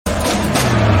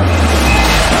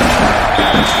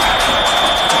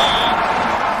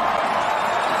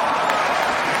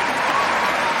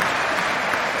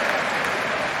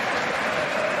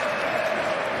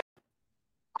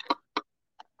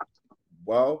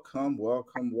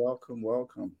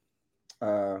welcome.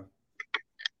 Uh,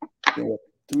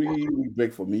 3 week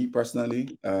break for me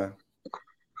personally.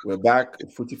 We're back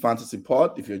at Footy Fantasy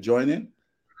Pod. If you're joining,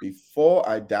 before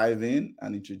I dive in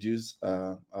and introduce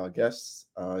our guests,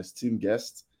 our esteemed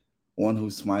guest, one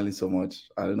who's smiling so much.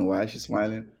 I don't know why she's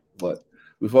smiling, but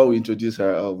before we introduce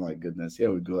her, oh my goodness,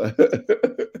 here we go.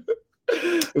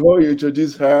 Before we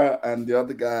introduce her and the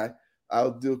other guy,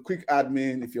 I'll do a quick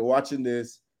admin. If you're watching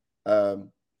this,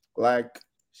 like,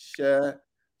 share,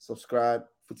 subscribe,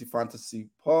 Footy Fantasy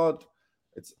Pod.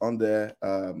 It's on there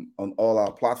on all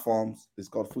our platforms. It's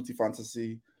called Footy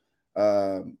Fantasy.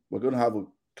 We're going to have a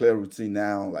clear routine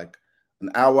now. Like an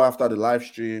hour after the live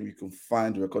stream, you can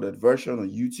find the recorded version on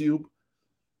YouTube.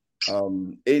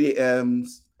 8 a.m.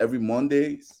 every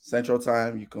Monday, Central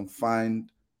Time, you can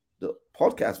find the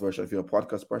podcast version if you're a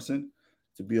podcast person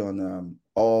to be on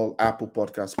all Apple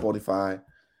Podcasts, Spotify.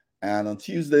 And on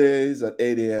Tuesdays at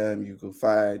 8 a.m., you can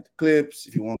find clips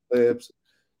if you want clips,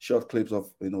 short clips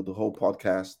of the whole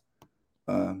podcast.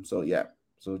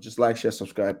 So just like, share,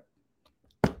 subscribe.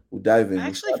 We'll dive in. I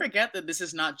actually forget that this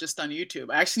is not just on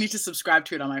YouTube. I actually need to subscribe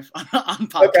to it on my on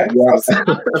podcast. Okay. Yeah,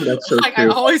 that's so I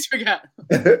always forget.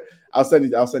 I'll send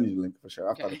you the link for sure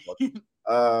after the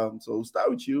podcast. So we'll start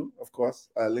with you, of course.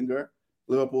 Lingerr,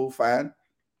 Liverpool fan,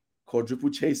 quadruple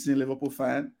chasing Liverpool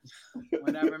fan.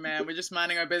 Whatever, man. We're just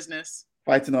minding our business.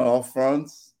 Fighting on all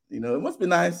fronts. It must be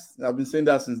nice. I've been saying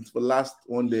that since the last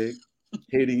one day,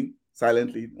 hating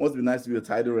silently. It must be nice to be a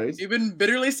title race. You've been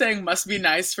bitterly saying must be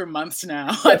nice for months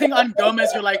now. I think on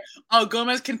Gomez, you're like, oh,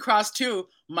 Gomez can cross too.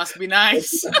 Must be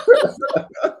nice. So,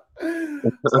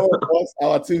 of course,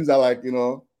 our teams are like,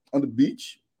 on the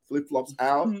beach, flip-flops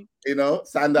out,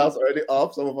 sandals already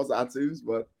off. Some of us are teams,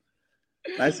 but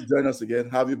nice to join us again.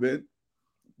 How have you been?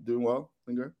 Doing well,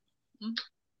 Lingerr?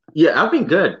 Yeah, I've been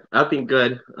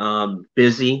good.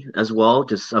 Busy as well,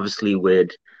 just obviously with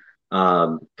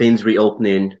things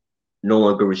reopening, no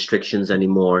longer restrictions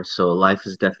anymore. So life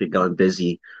has definitely gone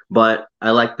busy. But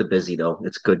I like the busy though.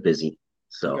 It's good busy.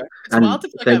 So okay. And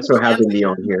thanks for having me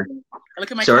on here. I look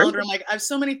at my calendar, I'm like, I have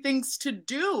so many things to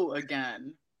do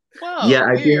again. Wow. Yeah,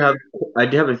 I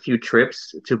do have a few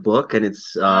trips to book, and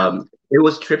it's it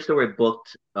was trips that were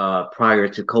booked prior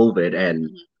to COVID and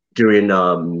during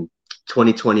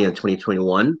 2020 and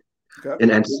 2021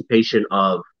 in anticipation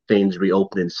of things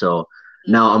reopening. So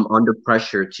now I'm under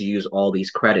pressure to use all these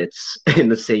credits in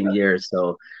the same year.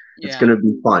 So it's going to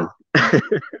be fun.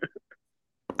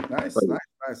 Nice.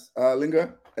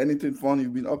 Lingerr, anything fun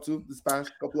you've been up to this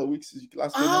past couple of weeks?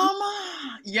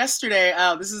 Yesterday,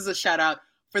 this is a shout out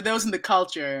for those in the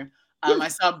culture. I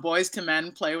saw Boys to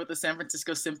Men play with the San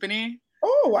Francisco Symphony.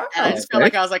 Oh, wow. And I just felt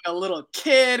like I was like a little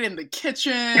kid in the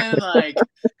kitchen. Like,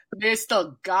 they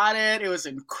still got it. It was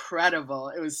incredible.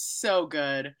 It was so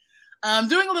good. I'm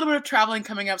doing a little bit of traveling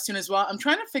coming up soon as well. I'm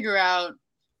trying to figure out,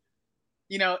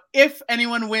 if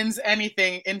anyone wins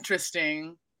anything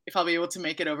interesting, if I'll be able to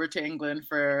make it over to England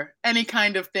for any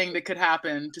kind of thing that could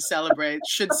happen to celebrate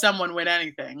should someone win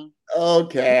anything.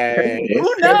 Okay.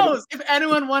 Who knows if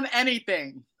anyone won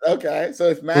anything? Okay. So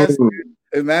if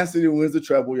Man City wins the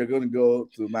treble, you're going to go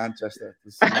to Manchester.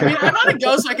 I mean, I'm going to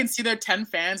go so I can see their 10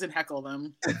 fans and heckle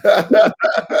them.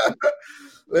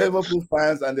 Liverpool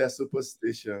fans and their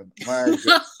superstition. My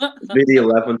God. Be the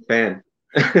 11th fan.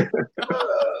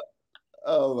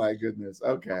 Oh, my goodness.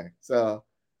 Okay. So,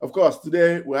 of course,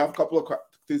 today we have a couple of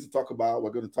things to talk about.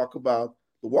 We're going to talk about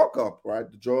the World Cup, right?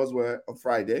 The draws were on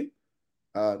Friday.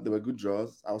 They were good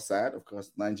draws. I was sad, of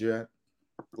course. Nigeria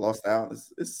lost out.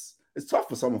 It's tough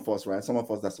for some of us, right? Some of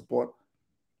us that support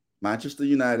Manchester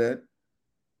United,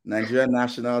 Nigeria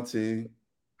national team,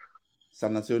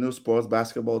 San Antonio Spurs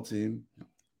basketball team,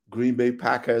 Green Bay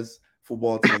Packers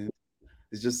football team.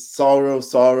 It's just sorrow.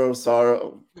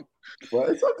 But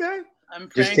it's okay. I'm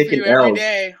praying for you every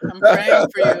day. I'm praying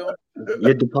for you.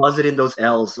 You're depositing those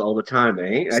L's all the time,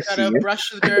 eh? Just gotta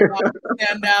brush the dirt off,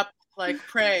 stand up, like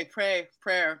pray,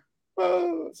 prayer.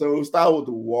 So we'll start with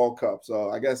the World Cup. So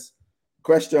I guess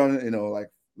question,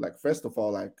 like first of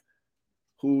all, like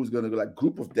who's gonna go like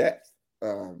group of death?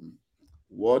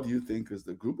 What do you think is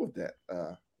the group of death?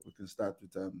 We can start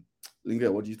with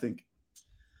Lingerr. What do you think?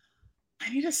 I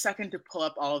need a second to pull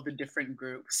up all of the different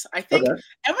groups. I think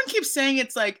everyone keeps saying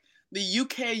it's like the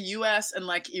UK, US, and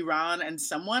like Iran and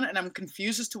someone, and I'm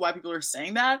confused as to why people are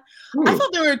saying that. I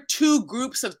thought there were 2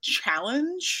 groups of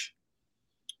challenge,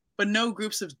 but no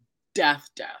groups of death.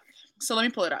 So let me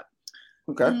pull it up.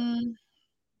 Okay.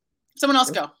 Someone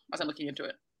else go as I'm looking into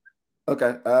it.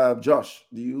 Okay. Josh,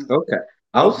 do you? Okay.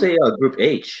 I'll say Group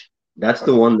H. That's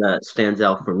the one that stands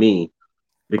out for me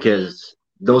because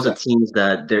those are teams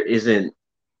that there isn't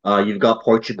You've got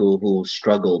Portugal who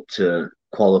struggled to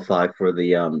qualify for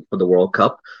the World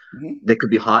Cup. Mhm. They could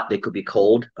be hot, they could be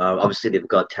cold. Obviously, they've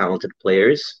got talented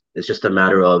players. It's just a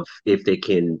matter of if they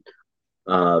can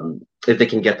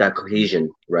get that cohesion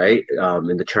right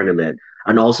in the tournament.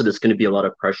 And also, there's going to be a lot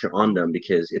of pressure on them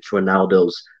because it's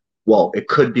Ronaldo's. Well, it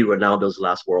could be Ronaldo's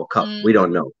last World Cup. We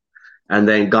don't know. And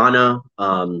then Ghana,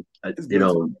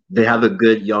 they have a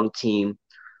good young team.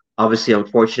 Obviously,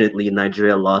 unfortunately,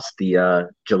 Nigeria lost the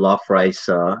jollof rice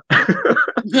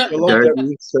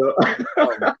derby. So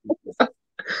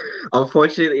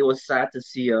unfortunately, it was sad to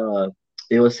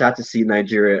see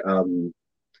Nigeria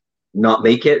not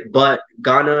make it. But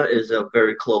Ghana is a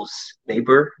very close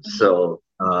neighbor, so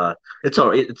it's all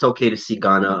right. It's okay to see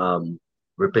Ghana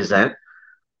represent.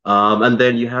 And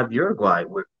then you have Uruguay.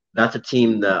 That's a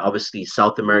team that obviously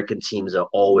South American teams are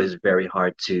always very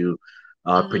hard to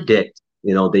predict.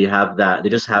 You know, they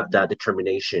just have that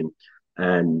determination.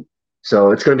 And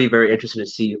so it's going to be very interesting to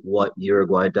see what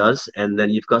Uruguay does. And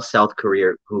then you've got South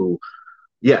Korea, who,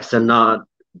 yes, they're not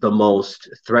the most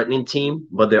threatening team,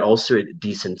 but they're also a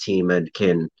decent team and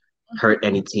can hurt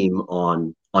any team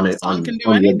on it Someone can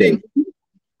do on your day. anything.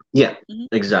 Yeah,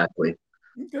 exactly.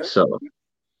 Okay. So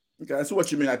okay, I see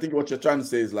what you mean. I think what you're trying to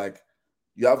say is like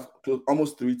you have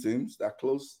almost three teams that are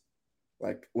close,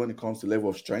 like when it comes to level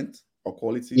of strength or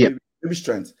quality, yeah. maybe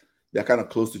strength. They're kind of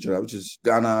close to each other, which is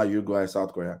Ghana, Uruguay,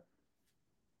 South Korea.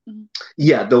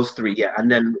 Yeah, those three. Yeah,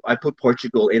 and then I put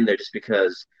Portugal in there just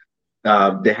because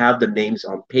they have the names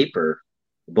on paper,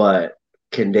 but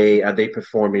are they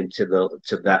performing to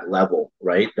that level,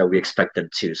 right? That we expect them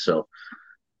to. So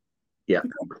yeah.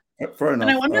 Fair enough.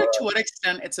 And I wonder to what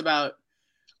extent it's about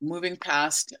moving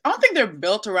past. I don't think they're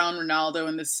built around Ronaldo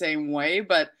in the same way,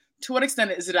 but to what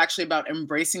extent is it actually about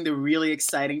embracing the really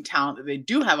exciting talent that they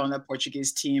do have on that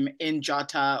Portuguese team in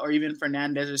Jota or even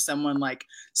Fernandez or someone like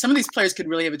some of these players could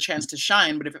really have a chance to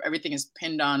shine, but if everything is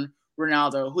pinned on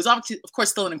Ronaldo, who's obviously, of course,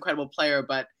 still an incredible player,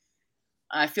 but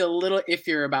I feel a little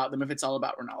iffier about them if it's all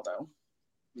about Ronaldo.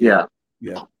 Yeah.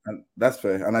 Yeah, and that's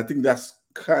fair. And I think that's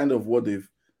kind of what they've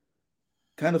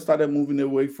kind of started moving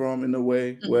away from in a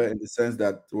way, where in the sense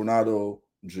that Ronaldo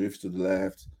drifts to the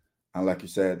left, and like you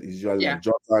said, it's usually like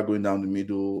Jota going down the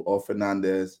middle or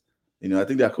Fernandez. You know, I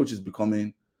think their coach is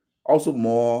becoming also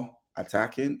more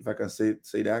attacking, if I can say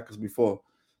that, because before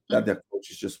that their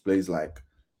coach just plays like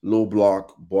low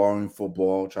block, boring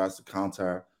football, tries to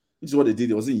counter, which is what they did.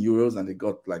 It was in Euros and they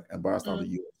got like embarrassed out of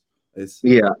the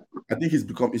Euros. I think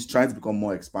he's trying to become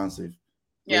more expansive.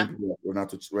 Yeah. Like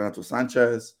Renato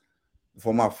Sanchez,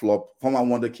 former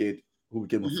wonder kid who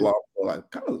became a flop, or like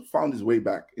kind of found his way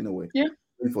back in a way. Yeah.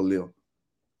 For Leo.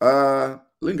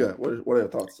 Lingerr, what are your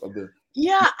thoughts of the?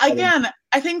 Yeah, again,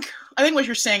 I think what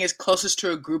you're saying is closest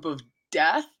to a group of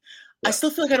death. Yeah. I still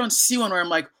feel like I don't see one where I'm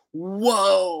like,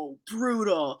 whoa,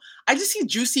 brutal. I just see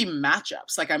juicy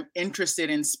matchups. Like I'm interested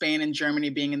in Spain and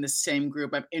Germany being in the same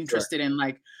group. I'm interested in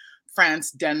like France,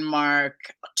 Denmark,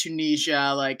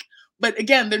 Tunisia, like, but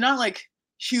again, they're not like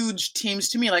huge teams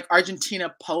to me. Like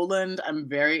Argentina, Poland, I'm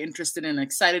very interested and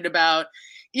excited about.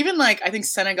 Even like I think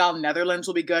Senegal, Netherlands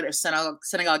will be good if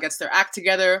Senegal gets their act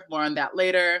together. More on that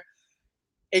later.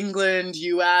 England,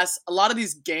 US, a lot of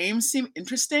these games seem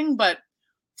interesting, but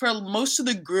for most of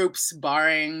the groups,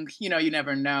 barring, you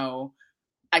never know,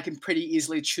 I can pretty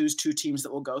easily choose two teams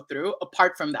that will go through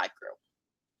apart from that group.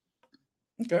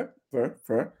 Okay,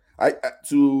 fair. I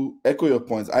to echo your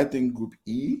points, I think Group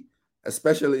E,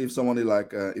 especially if somebody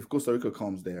like if Costa Rica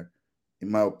comes there,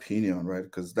 in my opinion, right?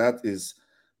 Because that is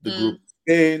the group.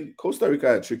 Spain, Costa Rica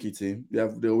are a tricky team.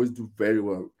 They always do very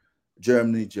well.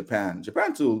 Germany, Japan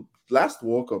too. Last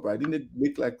World Cup, right? Didn't they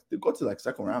they got to like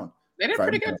second round? They did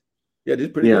pretty good. Yeah, they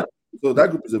did pretty good. So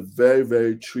that group is a very,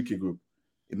 very tricky group,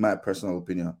 in my personal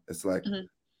opinion. It's like,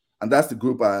 and that's the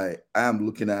group I am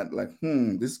looking at. Like,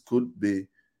 this could be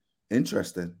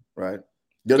interesting, right?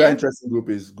 The other interesting group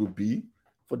is Group B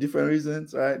for different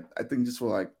reasons, right? I think just for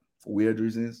like weird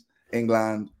reasons.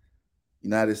 England,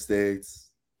 United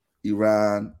States,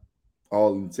 Iran,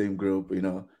 all in the same group,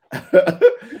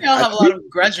 They all have a lot of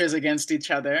grudges against each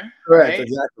other. Right?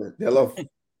 Exactly. They love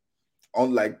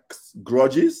on like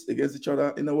grudges against each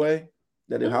other in a way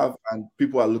that they have, and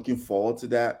people are looking forward to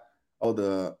that. All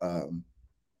the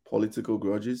political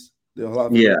grudges they'll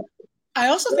have. Yeah. I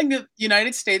also think that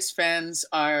United States fans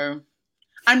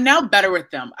I'm now better with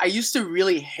them. I used to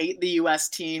really hate the US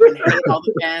team and hate all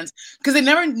the fans because they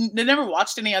never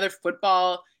watched any other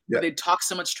football. They talk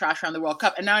so much trash around the World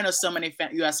Cup. And now I know so many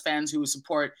US fans who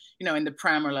support, in the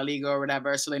Prem or La Liga or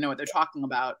whatever, so they know what they're talking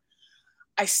about.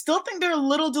 I still think they're a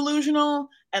little delusional,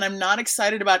 and I'm not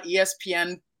excited about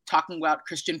ESPN talking about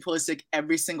Christian Pulisic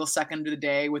every single second of the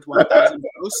day with 1,000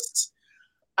 posts.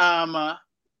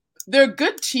 They're a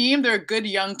good team. They're a good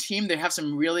young team. They have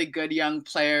some really good young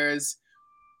players.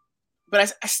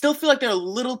 But I still feel like they're a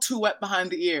little too wet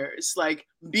behind the ears. Like,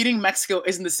 beating Mexico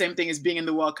isn't the same thing as being in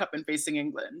the World Cup and facing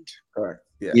England. Correct.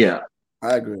 Yeah. Yeah.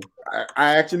 I agree.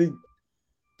 I actually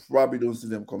probably don't see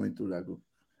them coming through that group,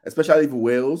 especially if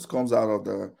Wales comes out of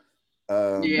the.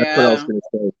 That's what I was going to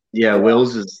say. Yeah,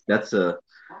 Wales is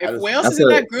If Wales is in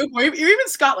that group, or even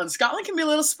Scotland, Scotland can be a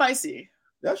little spicy.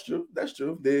 That's true. That's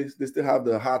true. They still have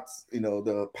the hearts,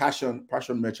 the passion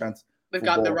merchants. They've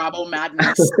got the Robbo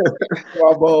madness. They've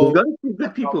got a few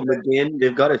good people, McGinn.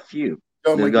 They've got a few.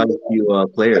 They've got a few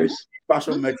players.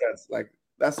 Passion merchants, like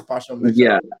that's passion merchants.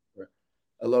 Yeah,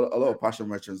 a lot of passion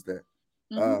merchants there.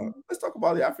 Let's talk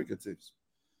about the African teams.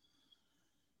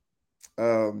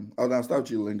 I'll now start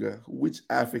with you, Lingerr. Which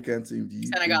African team do you?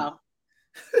 Senegal.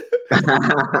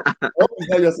 It's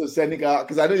not just a Senegal,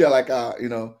 because I know you're like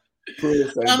pro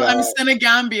Senegal. I'm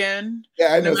Senegambian.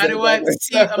 Yeah, I know. No matter what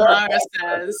C. Amara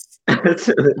says.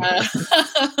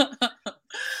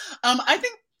 I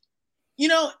think,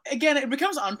 again, it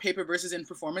becomes on paper versus in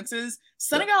performances.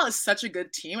 Senegal is such a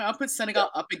good team. I'll put Senegal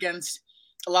up against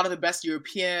a lot of the best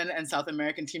European and South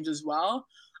American teams as well.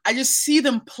 I just see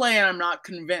them play and I'm not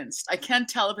convinced. I can't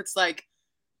tell if it's like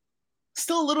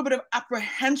still a little bit of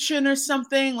apprehension or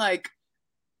something. Like,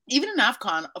 even in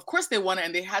AFCON, of course they won it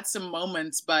and they had some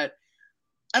moments, but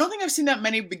I don't think I've seen that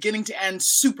many beginning to end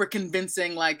super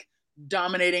convincing, like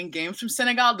dominating games from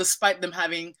Senegal, despite them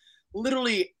having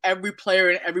literally every player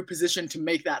in every position to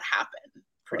make that happen,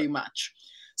 pretty much.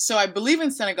 So I believe in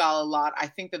Senegal a lot. I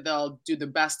think that they'll do the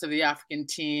best of the African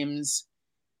teams.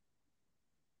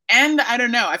 And I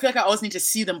don't know. I feel like I always need to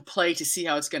see them play to see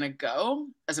how it's going to go,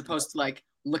 as opposed to like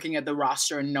looking at the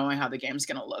roster and knowing how the game's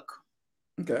going to look.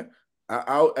 Okay.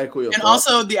 I'll echo your and thoughts.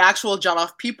 Also the actual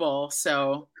Jollof people.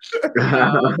 So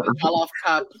the Jollof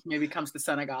Cup maybe comes to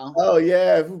Senegal. Oh,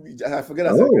 yeah. I forget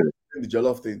I said the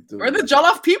Jollof thing too. We're the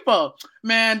Jollof people.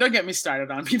 Man, don't get me started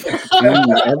on people.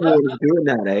 Everyone's doing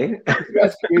that, eh? You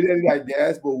guys created it, I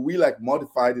guess, but we like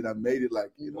modified it and made it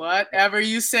like, whatever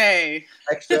you say.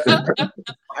 Extra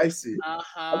spicy.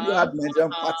 Have you had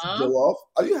Nigerian party Jollof?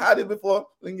 Have you had it before,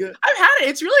 Lingerr? I've had it.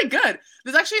 It's really good.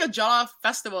 There's actually a Jollof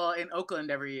festival in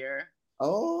Oakland every year.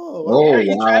 Oh, wow.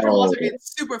 Wow.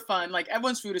 It's super fun. Like,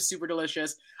 everyone's food is super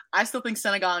delicious. I still think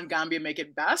Senegal and Gambia make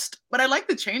it best, but I like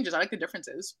the changes. I like the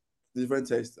differences. Different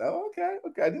taste. Oh, okay.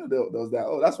 I didn't know there was that.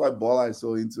 Oh, that's why Bola is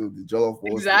so into the Jollof.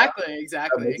 Exactly.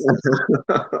 That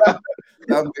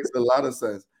makes a lot of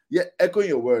sense. Yeah, echoing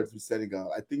your words with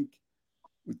Senegal, I think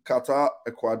with Qatar,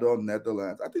 Ecuador,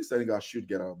 Netherlands, I think Senegal should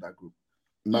get out of that group.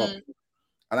 No.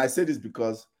 And I say this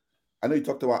because I know you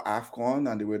talked about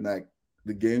AFCON and they were like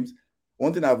the games.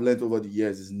 One thing I've learned over the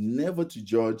years is never to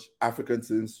judge African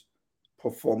teams'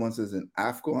 performances in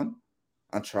AFCON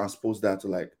and transpose that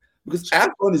to because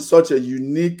AFCON is such a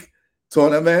unique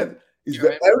tournament.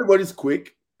 Everybody's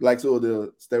quick. So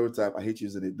the stereotype, I hate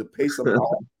using it, the pace of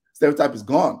stereotype is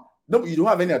gone. No, you don't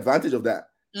have any advantage of that.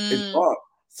 It's gone.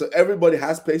 So everybody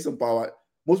has pace and power.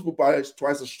 Most people are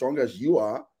twice as strong as you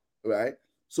are, right?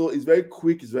 So it's very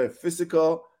quick, it's very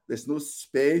physical. There's no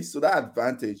space. So that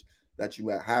advantage that you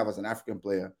might have as an African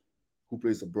player who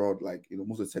plays abroad,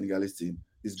 most of the Senegalese team,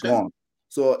 is gone.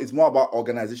 So it's more about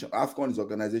organization. AFCON is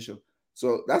organization.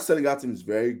 So that Senegal team is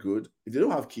very good. If they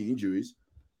don't have key injuries,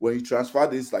 when you transfer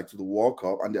this to the World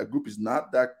Cup, and their group is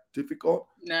not that difficult.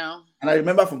 No. And I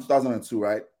remember from 2002,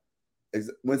 right?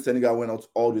 When Senegal went out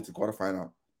all the way to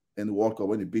quarterfinal in the World Cup,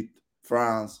 when they beat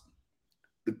France.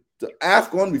 The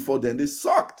AFCON before then, they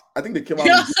sucked. I think they came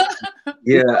out.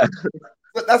 Yeah.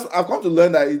 I've come to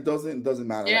learn that it doesn't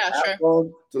matter. Yeah, sure.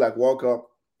 AFCON to World Cup,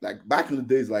 back in the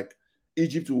days,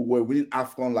 Egypt were winning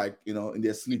AFCON in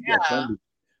their sleep. Yeah.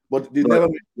 But they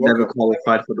never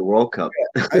qualified for the World Cup.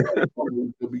 Yeah,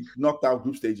 they'll be knocked out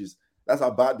group stages. That's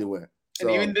how bad they were. So.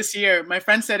 And even this year, my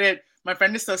friend said it. My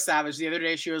friend is so savage. The other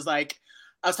day, she was like,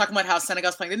 I was talking about how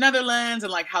Senegal's playing the Netherlands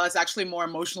and how it's actually more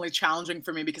emotionally challenging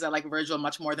for me because I like Virgil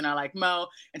much more than I like Mo.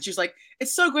 And she's like,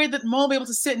 it's so great that Mo will be able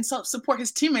to sit and support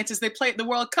his teammates as they play at the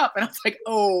World Cup. And I was like,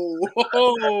 oh.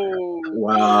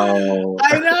 Wow.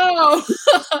 I know.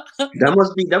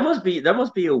 that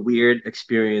must be a weird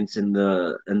experience in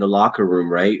the locker room,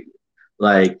 right?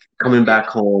 Coming back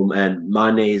home and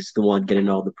Mane's the one getting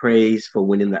all the praise for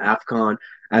winning the AFCON.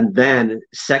 And then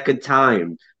second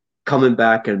time coming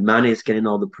back and Mane is getting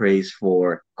all the praise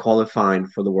for qualifying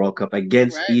for the World Cup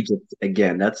against Egypt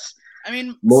again.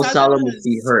 Mo Salah must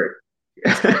be hurt.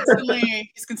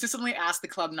 He's consistently asked the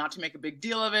club not to make a big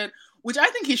deal of it, which I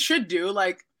think he should do.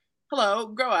 hello,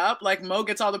 grow up. Like Mo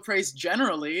gets all the praise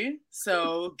generally,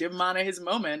 so give Mane his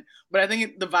moment. But I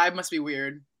think the vibe must be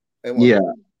weird. Yeah.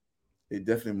 It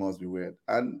definitely must be weird.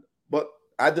 But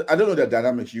I don't know the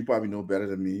dynamics. You probably know better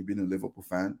than me, being a Liverpool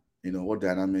fan. You know what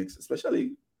dynamics,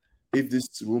 especially if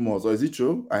this rumors, or is it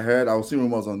true? I was seeing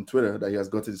rumors on Twitter that he has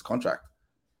gotten his contract.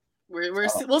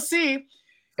 We'll see.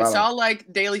 It's all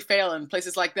like Daily Fail and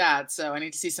places like that. So I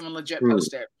need to see someone legit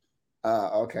post it.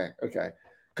 Okay.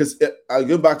 Because I'll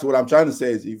go back to what I'm trying to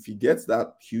say is if he gets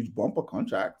that huge bumper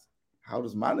contract, how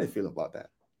does Mane feel about that?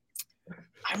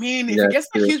 I mean, if he gets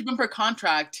that huge bumper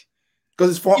contract,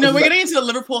 because it's we're getting into the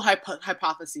Liverpool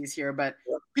hypotheses here, but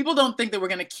people don't think that we're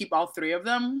going to keep all three of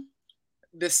them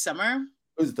this summer.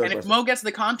 Who's the third person? If Mo gets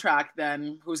the contract,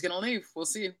 then who's going to leave? We'll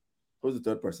see. Who's the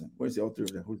third person? Where's the all three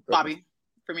of them? Who's the third Bobby,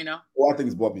 Firmino. Well, I think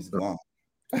it's Bobby's gone.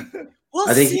 I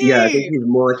think he's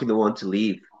more likely the one to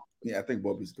leave. Yeah, I think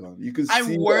Bobby's gone. You can.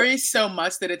 I worry so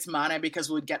much that it's Mane because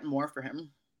we'd get more for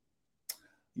him.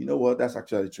 You know what? That's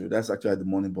actually true. That's actually the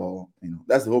Moneyball.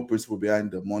 That's the whole principle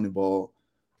behind the Moneyball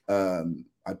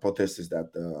hypothesis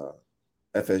that the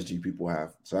FSG people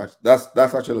have. So that's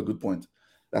actually a good point.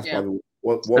 That's probably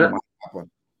what might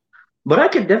happen. But I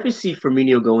could definitely see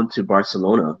Firmino going to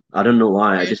Barcelona. I don't know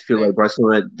why. I just feel like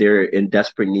Barcelona, they're in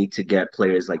desperate need to get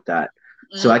players like that.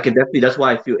 So I could definitely, that's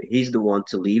why I feel he's the one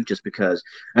to leave, just because,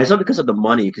 and it's not because of the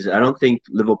money, because I don't think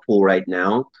Liverpool right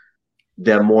now,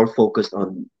 they're more focused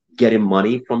on getting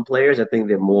money from players. I think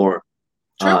they're more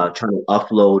trying to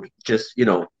offload, just,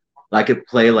 like a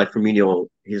player like Firmino,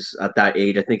 he's at that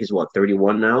age, I think he's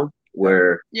 31 now,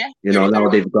 where, now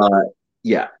they've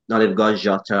got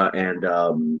Jota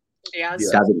and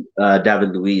David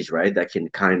Luiz, right? That can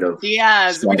kind of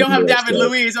Diaz. We don't have David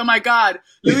Luiz. Oh my God,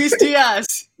 Luis Diaz.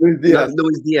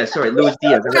 Luis Diaz. Sorry, Luis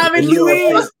Diaz. David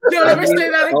Luiz. Don't ever say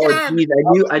that again.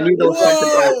 Oh, geez, I knew there was something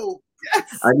off.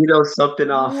 Yes. I knew there was something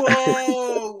off.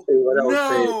 Whoa!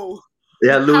 No.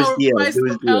 Yeah, Luis Diaz.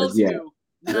 Luis Diaz. Yeah.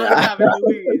 Not David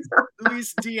Luiz.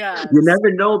 Luis Diaz. You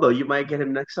never know, though. You might get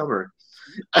him next summer.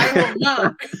 I will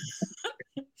not.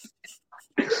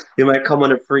 He might come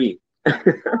on a free.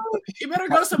 You better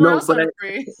go somewhere else on a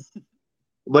free.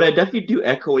 But I definitely do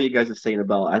echo what you guys are saying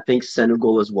about. I think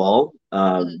Senegal as well.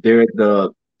 They're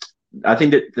I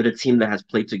think that they're the team that has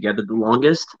played together the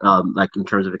longest, like in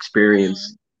terms of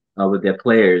experience with their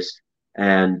players.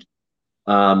 And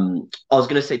I was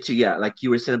gonna say too, like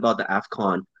you were saying about the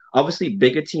AFCON. Obviously,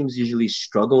 bigger teams usually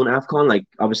struggle in AFCON. Like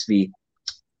obviously,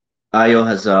 Ayo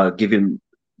has given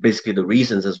basically the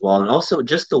reasons as well, and also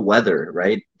just the weather,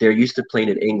 right? They're used to playing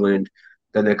in England,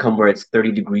 then they come where it's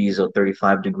 30 degrees or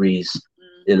 35 degrees,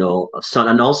 of sun,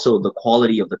 and also the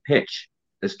quality of the pitch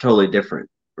is totally different,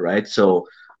 right? So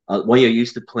when you're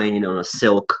used to playing on a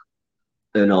silk,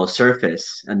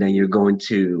 surface, and then you're going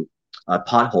to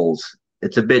potholes,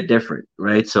 it's a bit different,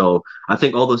 right? So I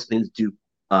think all those things do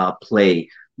play,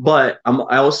 but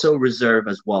I also reserve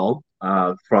as well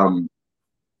from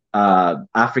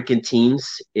African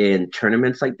teams in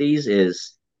tournaments like these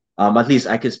is at least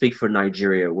I can speak for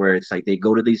Nigeria, where it's like they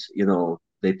go to these,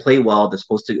 they play well, they're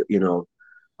supposed to,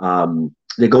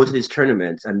 they go to these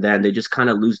tournaments and then they just kind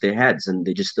of lose their heads and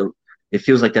they just don't, it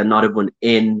feels like they're not even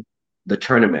in the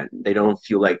tournament. They don't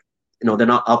feel like, they're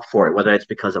not up for it, whether it's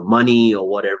because of money or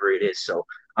whatever it is. So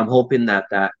I'm hoping that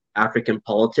African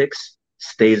politics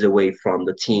stays away from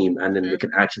the team and then they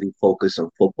can actually focus on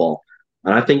football.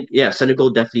 And I think,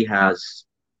 Senegal definitely has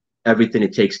everything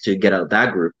it takes to get out of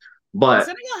that group. But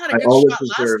Senegal had a good shot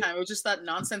last time. It was just that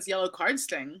nonsense yellow cards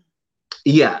thing.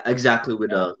 Yeah, exactly.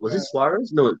 With was it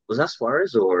Suarez? No, was that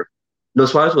Suarez or no?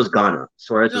 Suarez was Ghana.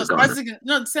 Suarez was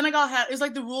Ghana. Senegal had. It was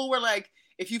like the rule where like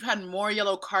if you've had more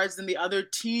yellow cards than the other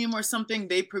team or something,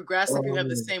 they progress. If you have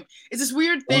the same, it's this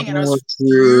weird thing, and I was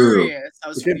furious.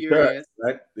 Third,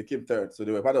 right? They came third, so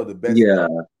they were part of the best. Yeah.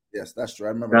 Yes, that's true.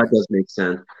 I remember that does make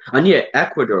sense. And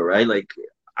Ecuador, right? Like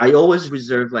I always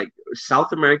reserve like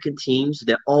South American teams.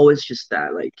 They're always just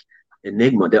that like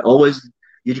enigma. They're always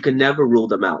you can never rule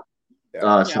them out.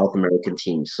 South American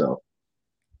teams. So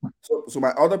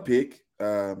my other pick,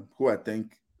 who I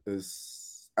think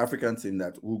is African team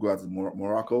that will go out to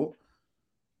Morocco.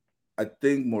 I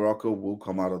think Morocco will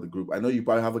come out of the group. I know you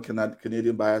probably have a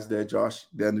Canadian bias there, Josh.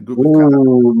 Then the group.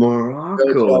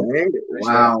 Morocco!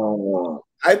 Wow.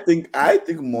 I think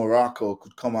Morocco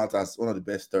could come out as one of the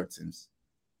best third teams.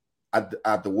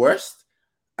 At the worst,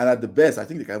 and at the best, I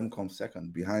think they can even come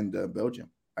second behind Belgium.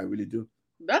 I really do.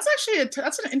 That's actually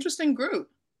that's an interesting group.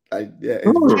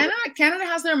 Canada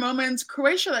has their moments.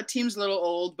 Croatia, that team's a little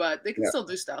old, but they can still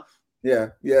do stuff. Yeah.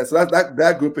 So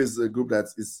that group is a group that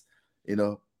is,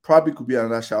 probably could be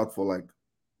another shout for like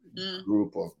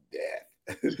group of death.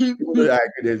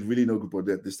 There's really no group of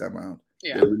death this time around.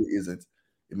 Yeah. There really isn't,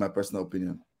 in my personal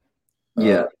opinion.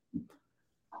 Yeah.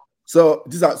 So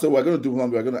we're gonna do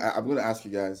one. I'm gonna ask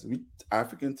you guys, which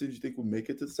African teams you think will make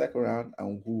it to the second round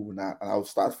and who will not? And I'll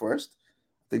start first.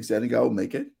 I think Senegal will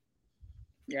make it.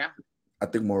 Yeah. I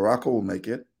think Morocco will make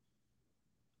it.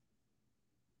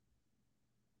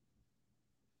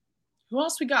 Who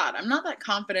else we got? I'm not that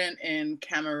confident in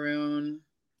Cameroon.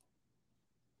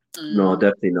 No,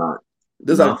 definitely not.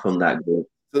 Not from that group.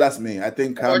 So that's me. I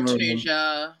think Cameroon,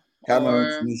 Tunisia,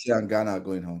 Tunisia, and Ghana are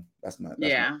going home. Those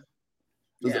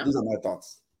are my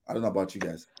thoughts. I don't know about you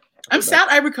guys. I'm sad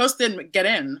Ivory Coast didn't get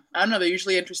in. I don't know. They're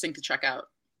usually interesting to check out.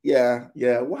 Yeah.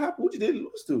 What happened? Who did they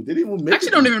lose to? They didn't even make it.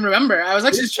 Actually, don't even remember. I was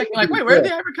actually just checking, like, wait, where are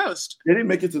the Ivory Coast? They didn't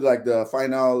make it to like the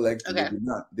final legs. Okay. They did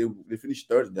not. They finished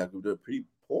third in that group. They were pretty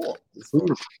poor.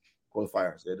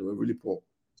 Qualifiers. They were really poor.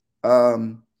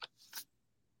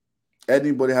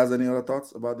 Anybody has any other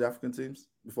thoughts about the African teams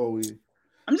before we?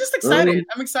 I'm just excited.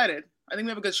 I'm excited. I think we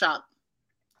have a good shot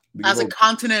as a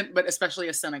continent, but especially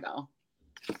as Senegal.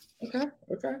 Okay.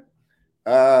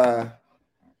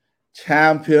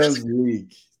 Champions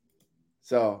League.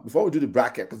 So before we do the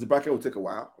bracket, because the bracket will take a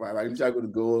while, right? I'm just going to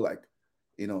go like,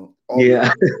 and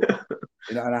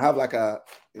I have like I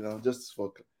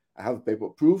have paper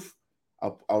proof.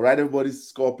 I'll write everybody's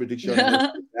score prediction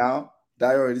now.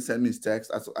 Dai already sent me his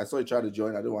text. I saw he tried to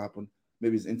join. I don't know what happened.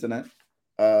 Maybe it's internet.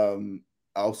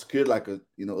 I'll create like a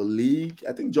league.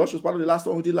 I think Josh was part of the last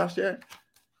one we did last year.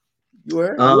 You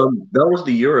were? That was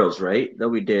the Euros, right? That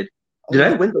we did. Did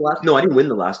I win the last? No, I didn't win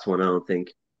the last one. I don't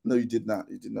think. No, you did not.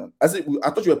 I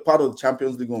thought you were part of the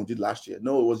Champions League one we did last year.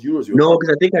 No, it was Euros. No,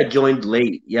 because I think I joined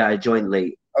late. Yeah, I joined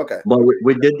late. Okay. But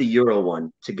we did the Euro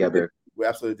one together. We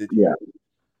absolutely did.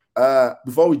 Yeah.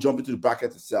 Before we jump into the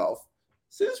bracket itself,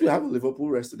 since we have a Liverpool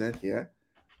resident here,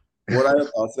 what are your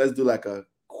thoughts? Let's do like a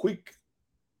quick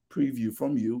preview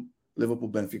from you. Liverpool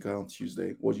Benfica on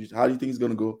Tuesday. How do you think it's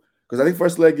going to go? Because I think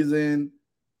first leg is in.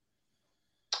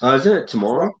 Isn't it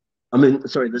tomorrow?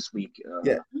 This week.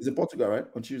 It's in Portugal, right?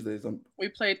 On Tuesday. We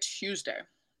play Tuesday.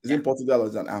 Is it in Portugal or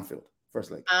is it on Anfield?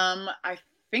 First leg. I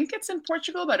think it's in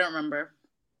Portugal, but I don't remember.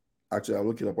 Actually, I'll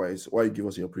look it up while you give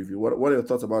us your preview. What are your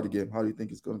thoughts about the game? How do you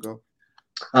think it's going to go?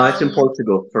 It's in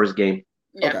Portugal, first game.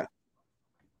 Yeah. Okay.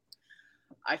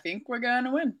 I think we're going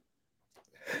to win.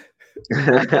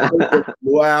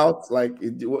 Wow,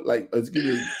 it's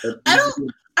giving. I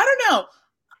don't know.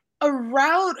 A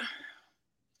route.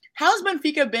 How's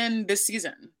Benfica been this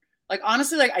season? Like,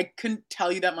 honestly, I couldn't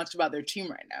tell you that much about their team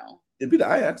right now. They beat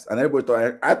Ajax, and everybody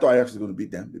thought Ajax was going to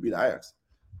beat them. They beat Ajax.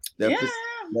 They're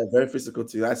a very physical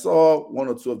team. I saw one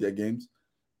or two of their games.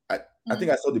 I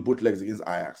think I saw the bootlegs against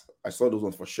Ajax. I saw those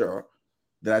ones for sure.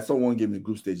 Then I saw one game in the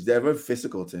group stage. They're a very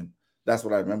physical team. That's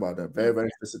what I remember. They're very, very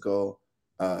physical.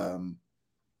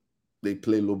 They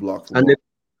play low block. And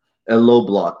a low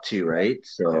block too, right?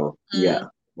 So, yeah.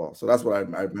 Well, so that's what I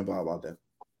remember about them.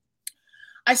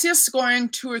 I see us scoring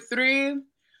 2 or 3,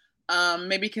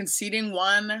 maybe conceding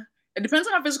 1. It depends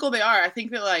on how physical they are. I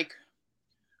think that,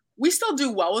 we still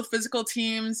do well with physical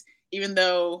teams, even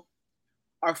though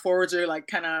our forwards are,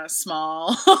 kind of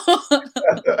small.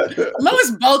 Mo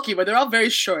is bulky, but they're all very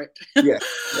short. Yeah.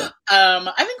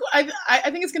 I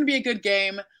think it's going to be a good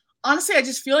game. Honestly, I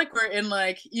just feel like we're in,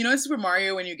 in Super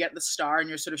Mario when you get the star and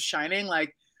you're sort of shining. I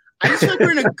just feel like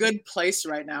we're in a good place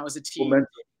right now as a team. Momentum.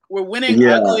 We're winning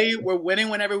ugly. We're winning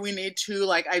whenever we need to.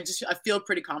 I feel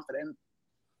pretty confident.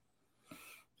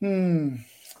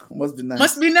 Must be nice.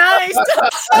 Must be nice.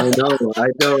 I know.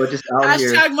 Just out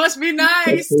here. Hashtag must be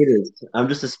nice. I'm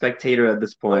just a spectator at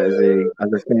this point as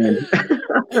a fan.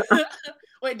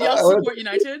 Wait, do y'all support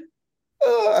United?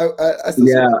 I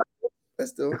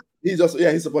still he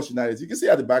supports United. You can see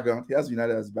at the background. He has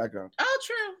United as a background. Oh,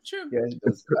 true. Yeah, he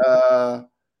does.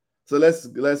 So let's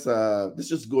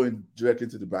just go in directly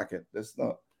to the bracket. Let's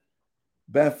not.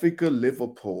 Benfica,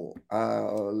 Liverpool.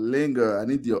 Lingerr, I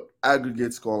need your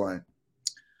aggregate scoreline.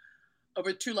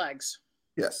 Over 2 legs.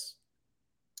 Yes.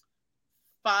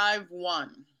 5-1.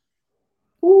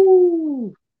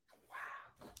 Ooh.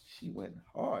 Wow. She went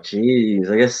hard.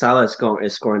 Jeez, I guess Salah is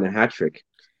scoring a hat trick.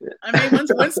 I mean,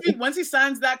 once he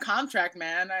signs that contract,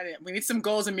 man, we need some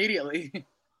goals immediately.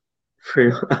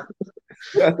 Get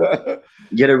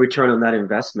a return on that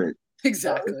investment.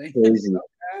 Exactly. Crazy.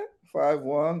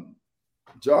 5-1.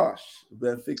 Josh,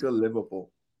 Benfica, Liverpool.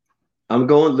 I'm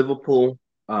going Liverpool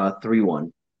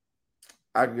 3-1.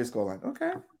 Aggregate scoreline.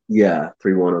 Okay. Yeah,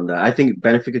 3-1 on that. I think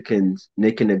Benfica can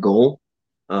nick in a goal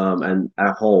and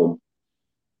at home.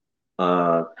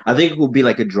 I think it will be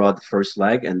like a draw the first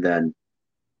leg and then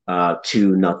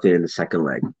 2-0 in the second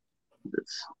leg.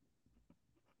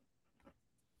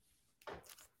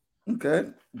 Okay.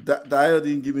 Dio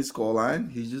didn't give me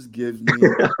scoreline. He just gave me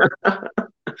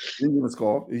didn't give a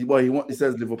score. He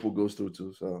says Liverpool goes through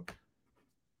too. So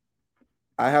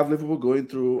I have Liverpool going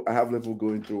through. I have Liverpool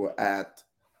going through at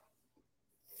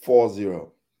 4-0.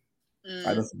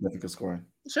 I don't significant scoring.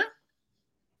 Sure.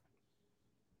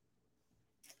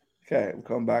 Okay, we'll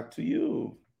come back to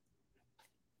you.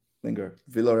 Lingerr,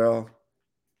 Villarreal,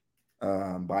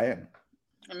 Bayern.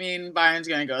 I mean, Bayern's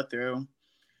going to go through.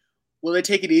 Will they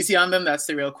take it easy on them? That's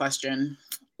the real question.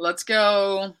 Let's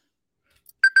go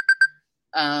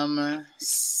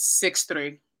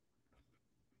 6-3.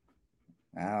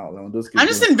 Wow, I'm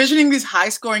just envisioning these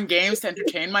high-scoring games to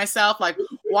entertain myself. Like,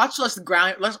 let's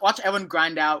watch everyone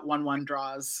grind out 1-1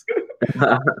 draws.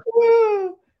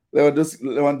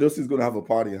 Lewandowski's going to have a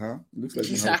party, huh? Looks like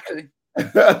exactly.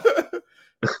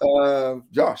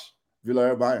 Josh,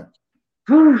 Villarreal, Bayern.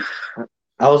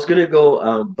 I was gonna go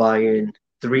Bayern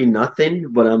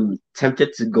 3-0, but I'm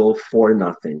tempted to go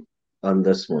 4-0 on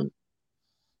this one.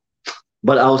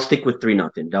 But I'll stick with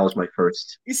 3-0. That was my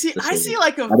first. You see, decision. I see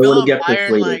like a Villa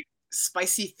Bayern like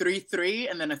spicy 3-3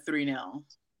 and then a 3-0.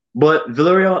 But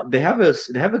Villarreal, they have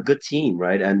a good team,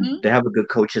 right? And they have a good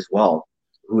coach as well,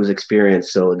 who is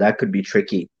experienced. So that could be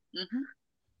tricky.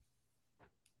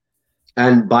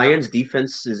 And Bayern's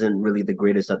defense isn't really the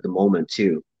greatest at the moment,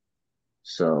 too.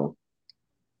 So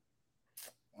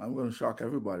I'm going to shock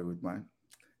everybody with mine.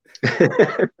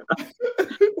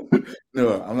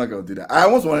 No, I'm not going to do that. I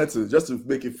almost wanted to, just to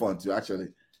make it fun, too, actually.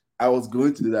 I was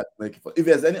going to do that to make it fun. If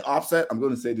there's any upset, I'm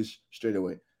going to say this straight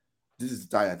away. This is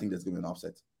the tie. I think there's going to be an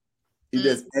upset. If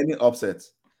there's any upset,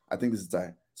 I think this is the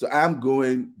tie. So I'm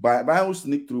going, Bayern will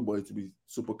sneak through, but it will be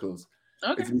super close.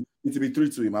 Okay. It will be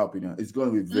 3-2, in my opinion. It's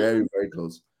going to be very, very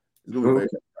close. It's going to be very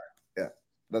close. Yeah.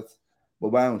 But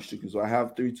Bayern will stick. So I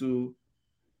have 3-2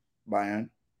 Bayern,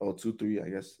 or 2-3, I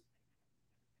guess.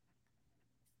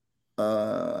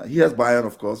 He has Bayern,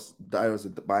 of course. Dio's a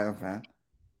Bayern fan.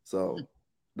 So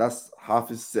that's half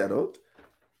is settled.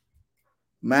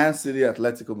 Man City,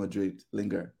 Atletico Madrid,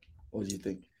 Lingerr. What do you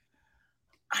think?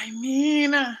 I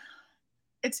mean,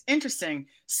 it's interesting.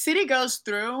 City goes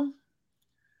through.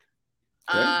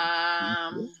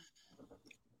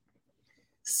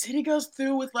 City goes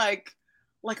through with like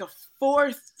a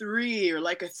 4-3 or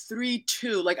like a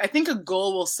 3-2. Like I think a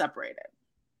goal will separate it.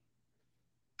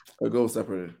 A goal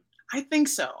separated. I think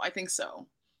so.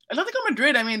 Atletico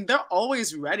Madrid, I mean, they're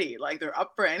always ready. Like they're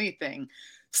up for anything.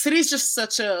 City's just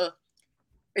they're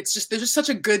just such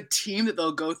a good team that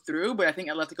they'll go through, but I think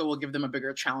Atletico will give them a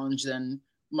bigger challenge than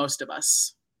most of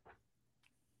us.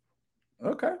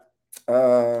 Okay.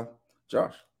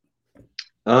 Josh.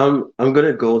 I'm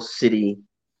gonna go City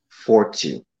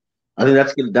 4-2. I think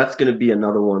that's gonna be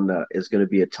another one that is gonna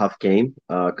be a tough game,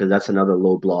 because that's another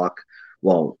low block.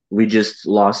 Well, we just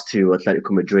lost to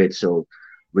Atletico Madrid, so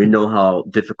we know how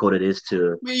difficult it is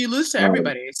to. Well, you lose to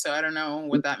everybody, so I don't know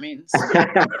what that means.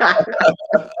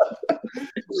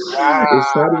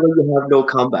 It's sad when you have no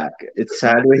comeback. It's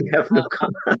sad when you have no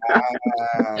comeback.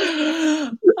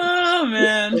 Oh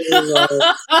man!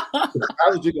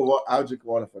 I'll drink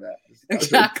water for that.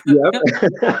 Exactly.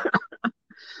 Yep.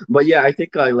 But yeah, I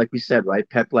think like we said, right?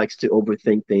 Pep likes to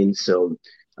overthink things, so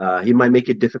he might make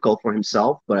it difficult for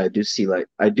himself. But I do see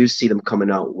them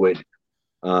coming out with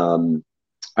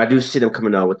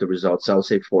the results. So I'll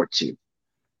say 4-2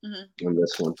 on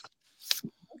this one.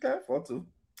 Okay, 4-2.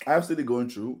 I have City going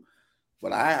through,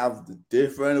 but I have the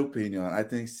different opinion. I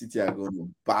think City are going to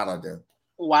batter them.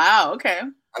 Wow. Okay.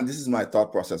 And this is my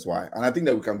thought process why. And I think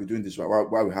that we can be doing this right.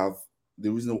 Why we have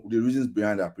the reasons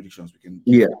behind our predictions. We can,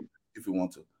 if we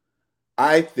want to.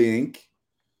 I think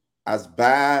as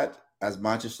bad as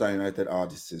Manchester United are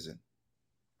this season,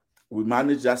 we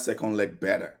manage that second leg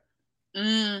better.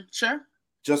 Sure.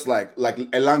 Just like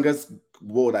Elanga's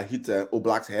goal that hit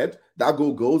Oblak's head, that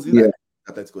goal goes in. Like,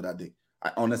 let's go that day.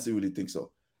 I honestly really think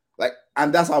so.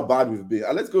 And that's how bad we've been.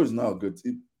 Let's go is not a good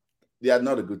team. They are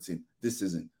not a good team this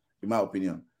season, in my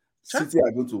opinion. Sure. City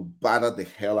are going to batter the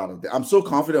hell out of them. I'm so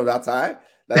confident of that tie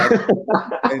that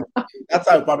that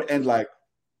tie will probably end like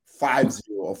 5-0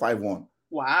 or 5-1.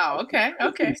 Wow. Okay.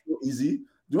 It's so easy.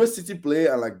 The way City play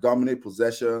and like dominate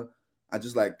possession and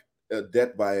just like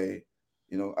death by,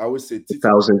 I always say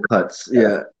 1,000 cuts.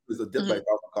 Yeah. It's a death by 1,000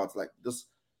 cuts. Like just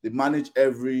they manage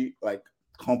every like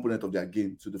component of their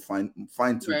game to the fine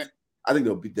tooth. Right. I think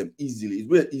they'll beat them easily.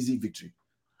 It'll be an easy victory.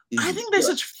 Easy. I think they're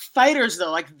such fighters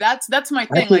though. Like that's my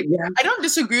thing. I don't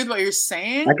disagree with what you're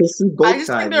saying. I can see both sides. I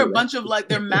just think they're a bunch of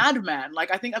they're madmen.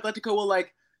 Like I think Atletico will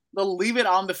they'll leave it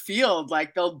on the field.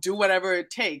 Like they'll do whatever it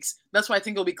takes. That's why I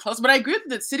think it'll be close. But I agree with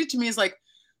that. City to me is like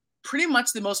pretty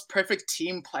much the most perfect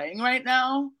team playing right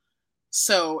now.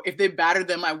 So if they battered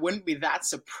them, I wouldn't be that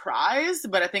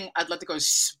surprised. But I think Atletico's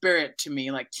spirit to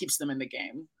me like keeps them in the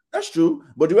game. That's true.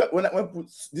 But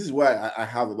this is why I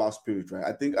have about spirit, right?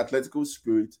 I think Atletico's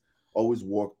spirit always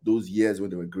worked those years when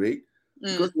they were great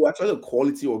because they were actually a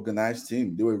quality organized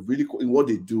team. They were really cool in what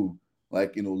they do,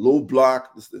 like low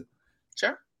block.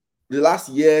 Sure. The last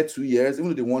year, 2 years, even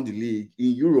though they won the league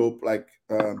in Europe, like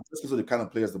just because of the kind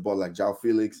of players the ball, like João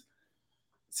Felix,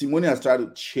 Simone has tried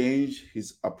to change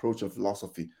his approach and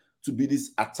philosophy to be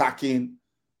this attacking,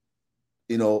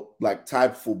 like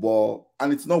type football,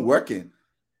 and it's not working.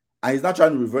 And he's not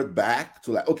trying to revert back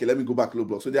to like, okay, let me go back low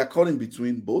block. So they are caught in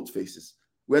between both phases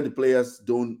where the players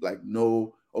don't like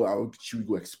know, should we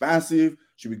go expansive?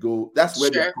 Should we go? That's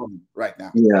where they're coming right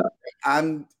now. Yeah.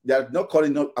 And they're not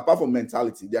calling up, apart from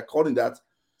mentality, they're calling that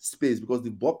space because they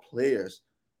bought players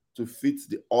to fit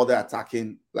the other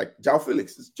attacking, like João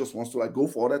Felix just wants to like go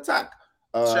for the attack.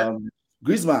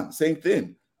 Griezmann, same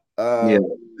thing.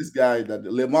 This guy,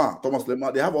 Thomas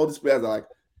Lemar, they have all these players that are like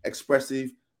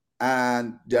expressive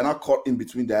and they're not caught in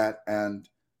between that. And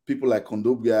people like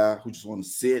Kondogbia who just want to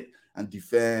sit and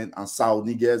defend, and Saul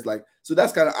Niguez, like, so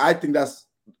that's kind of, I think that's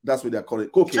what they're calling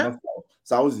it. Koke,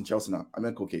 Saul is in Chelsea now. I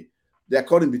mean Koke. They're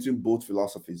caught in between both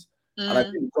philosophies. And I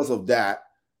think because of that,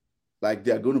 like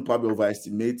they're going to probably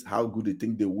overestimate how good they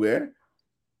think they were,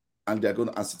 and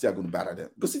City are going to batter them.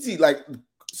 Because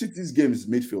City's game is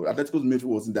midfield. Atletico's midfield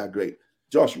wasn't that great.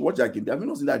 Josh, watch that game. I mean,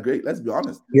 it wasn't that great. Let's be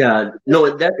honest. Yeah, no,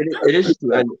 it is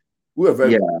true. And we were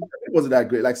very. It wasn't that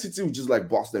great. Like City would just like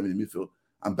boss them in the midfield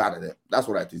and batter them. That's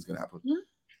what I think is going to happen.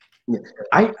 Yeah.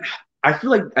 I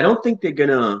feel like I don't think they're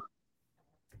gonna.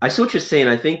 I see what you're saying.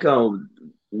 I think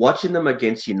watching them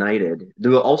against United,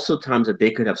 there were also times that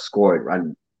they could have scored,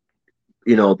 and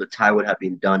the tie would have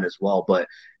been done as well. But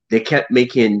they kept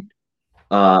making.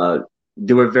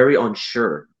 They were very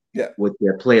unsure with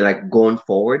their play, like going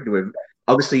forward. They were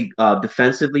obviously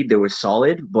defensively they were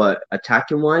solid, but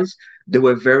attacking wise, they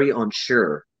were very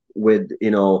unsure. With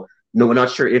no, we're not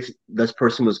sure if this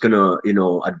person was gonna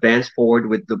advance forward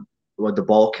with the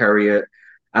ball carrier,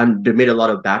 and they made a lot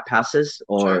of bad passes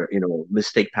or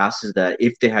mistake passes that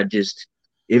if they had just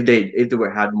if they were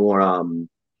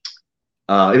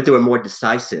more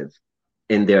decisive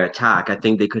in their attack, I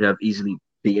think they could have easily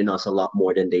beaten us a lot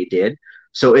more than they did.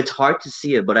 So it's hard to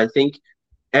see it, but I think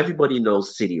everybody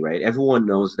knows City, right? Everyone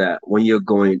knows that when you're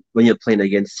playing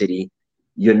against City,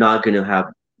 you're not going to have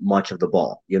much of the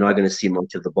ball. You're not going to see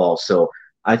much of the ball. So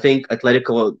I think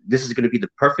Atletico, this is going to be the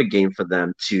perfect game for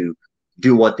them to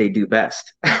do what they do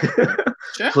best,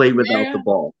 play without the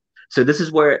ball. So this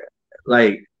is where,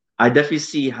 like, I definitely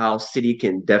see how City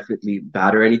can definitely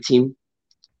batter any team.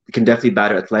 They can definitely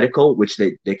batter Atletico, which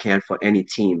they can for any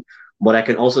team. But I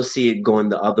can also see it going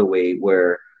the other way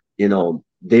where,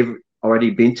 they've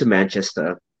already been to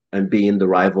Manchester and being the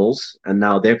rivals, and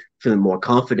now they're feeling more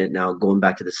confident now going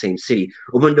back to the same city,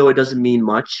 even though it doesn't mean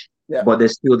much, but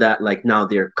there's still that, like, now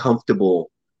they're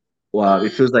comfortable. Well,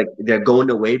 it feels like they're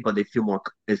going away, but it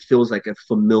feels like a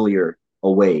familiar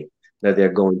away that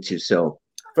they're going to. So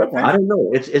I don't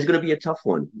know. It's going to be a tough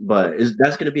one, but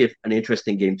that's going to be an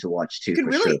interesting game to watch too. It could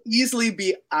really easily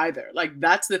be either. Like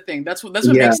that's the thing. That's what makes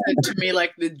it to me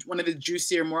like one of the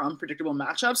juicier, more unpredictable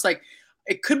matchups. Like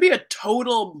it could be a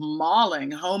total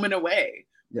mauling home and away,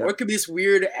 or it could be this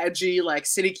weird, edgy like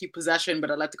City keep possession, but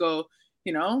Atletico,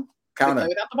 counter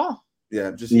without the ball.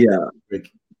 Yeah,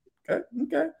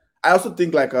 Okay. I also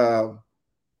think like the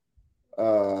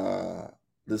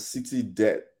City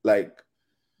debt, like.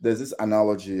 There's this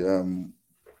analogy.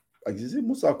 Is it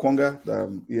Musa Kwanga, the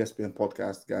ESPN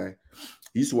podcast guy?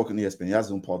 He used to work on ESPN. He has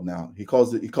his own pod now. He calls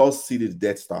City the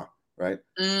Death Star, right?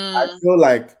 I feel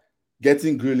like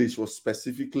getting Grealish was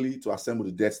specifically to assemble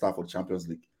the Death Star for the Champions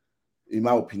League, in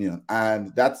my opinion.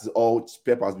 And that's all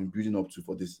Pep has been building up to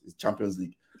for this Champions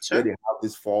League, where they have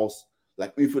this false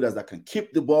like midfielders that can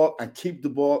keep the ball and keep the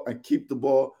ball and keep the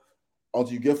ball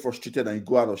until you get frustrated and you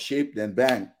go out of shape. Then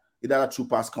bang. Either a true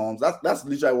pass comes. That's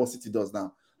literally what City does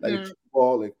now. Like they keep the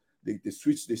ball, like they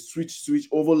switch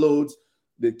overloads.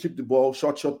 They keep the ball,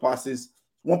 short passes.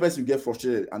 One person get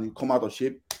frustrated and you come out of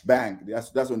shape, bang.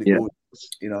 That's when they go.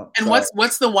 And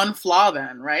what's the one flaw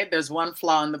then? Right? There's one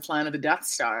flaw in the plan of the Death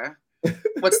Star.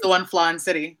 What's the one flaw in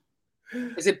City?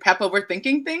 Is it Pep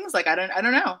overthinking things? Like I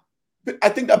don't know. I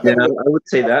think that I would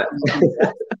say that.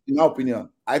 In my opinion,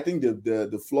 I think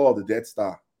the flaw of the Death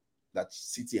Star that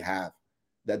City have,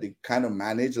 that they kind of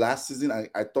managed last season.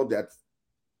 I thought that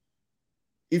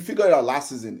he figured it out last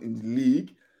season in the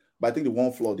league, but I think the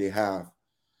one flaw they have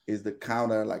is the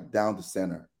counter, like down the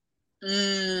center.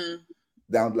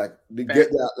 Down, like they get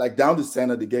that, like down the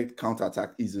center, they get counter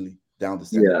attack easily down the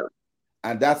center.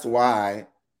 And that's why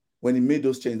when he made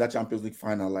those changes, that Champions League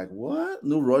final, like, what?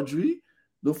 No Rodri,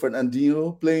 no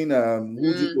Fernandinho playing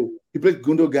he played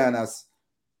Gundogan as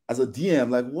a DM.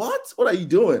 Like, what? What are you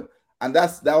doing? And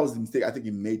that was the mistake I think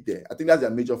he made there. I think that's their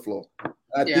major flaw. And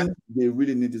I think they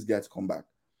really need this guy to come back,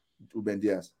 Ruben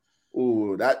Diaz.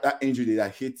 Oh, that injury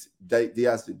that hit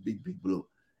Diaz a big blow.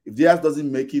 If Diaz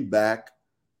doesn't make it back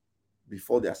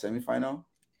before their semifinal,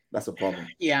 that's a problem.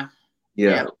 Yeah.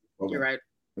 You're right.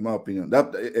 In my opinion,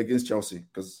 that against Chelsea,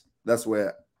 because that's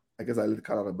where I guess I let the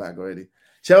cat out of the bag already.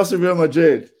 Chelsea, Real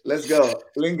Madrid. Let's go.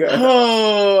 Lingerr.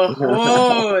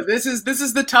 Oh, this is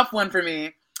the tough one for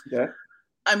me. Yeah.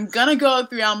 I'm gonna go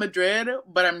with Real Madrid,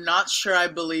 but I'm not sure I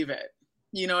believe it.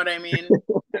 You know what I mean?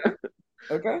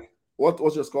 Okay.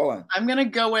 What's your scoreline? I'm gonna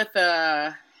go with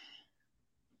a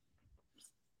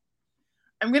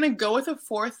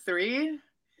 4-3,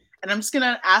 and I'm just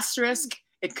gonna asterisk.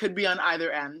 It could be on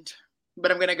either end,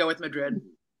 but I'm gonna go with Madrid.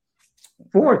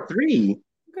 4-3.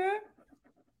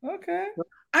 Okay.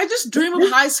 I just dream of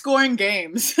high-scoring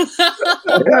games. I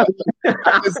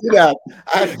can see that.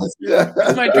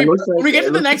 That's my dream. When we get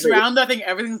to the next round, I think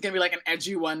everything's gonna be like an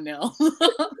edgy 1-0.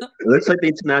 It looks like the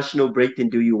international break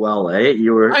didn't do you well, eh? I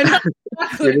know.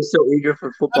 Exactly. You're just so eager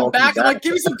for football. I'm back. I'm like,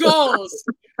 give me some goals.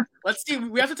 Let's see.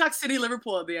 We have to talk City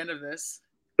Liverpool at the end of this.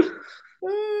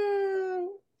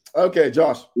 Okay,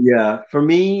 Josh. Yeah, for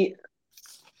me,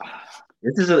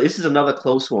 this is another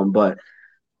close one, but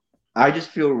I just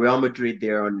feel Real Madrid,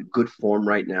 they're on good form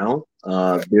right now.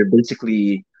 They've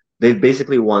basically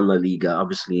won La Liga.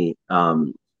 Obviously,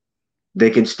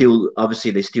 they still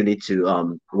need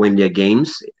to win their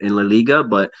games in La Liga,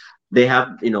 but they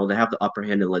have the upper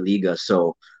hand in La Liga,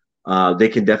 so they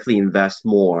can definitely invest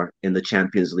more in the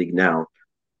Champions League now.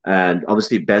 And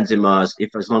obviously Benzema,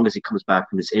 as long as he comes back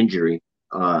from his injury,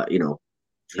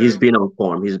 he's been on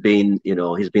form. He's been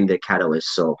their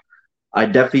catalyst. So I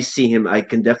can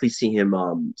definitely see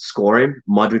him scoring.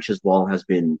 Modric as well has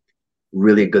been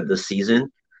really good this season.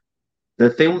 The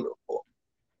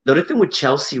other thing with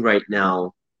Chelsea right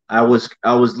now, I was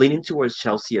leaning towards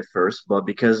Chelsea at first, but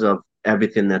because of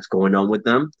everything that's going on with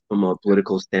them from a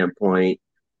political standpoint,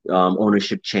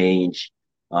 ownership change,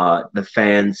 the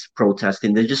fans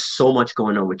protesting, there's just so much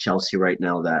going on with Chelsea right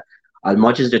now that as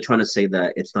much as they're trying to say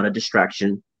that it's not a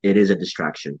distraction, it is a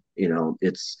distraction.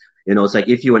 It's like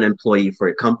if you're an employee for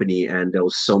a company and there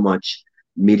was so much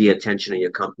media attention on your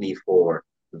company for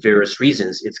various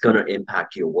reasons, it's going to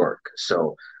impact your work.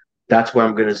 So that's why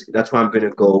I'm gonna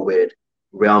go with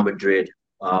Real Madrid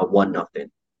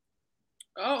 1-0.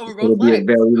 Oh, we're It's gonna both be a right.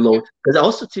 very low, because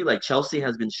also too, like, Chelsea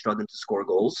has been struggling to score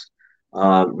goals.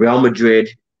 Real Madrid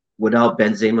without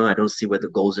Benzema, I don't see where the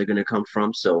goals are gonna come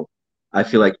from. So I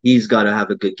feel like he's got to have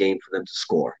a good game for them to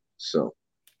score. So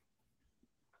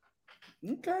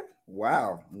okay,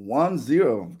 wow,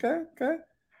 1-0. Okay.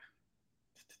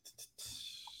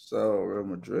 So Real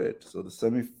Madrid. So the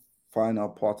semi-final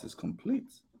part is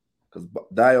complete because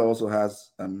Dyer also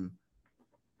has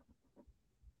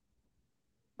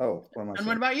Oh, what am I saying? And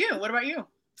what about you?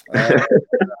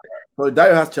 So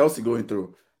Dyer has Chelsea going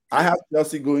through. I have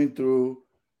Chelsea going through,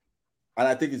 and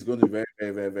I think it's going to be very,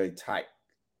 very, very, very tight.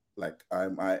 Like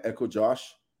I echo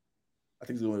Josh. I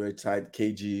think it's going to be very tight.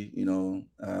 KG,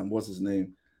 what's his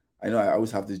name? I know I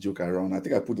always have this joke around. I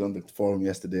think I put it on the forum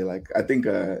yesterday. Like I think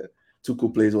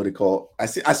Tuchel plays what they call. I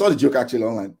saw the joke actually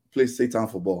online. Plays Satan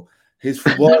football. His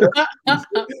football.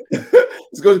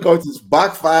 He's going to call it his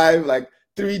back five, like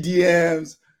 3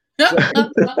 DMs.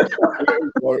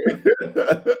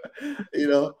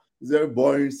 It's very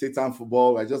boring Satan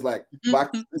football. I just like back.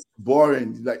 It's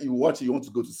boring. Like you watch it, you want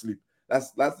to go to sleep.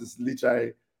 That's just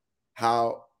literally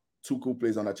how Tuchel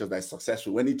plays on that chest. That's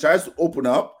successful. When he tries to open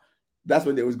up, that's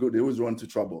when they always go. They always run into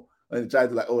trouble. When he tries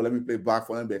to let me play back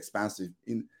for them, be expansive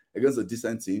against a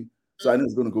decent team. So I know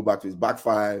he's going to go back to his back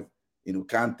five.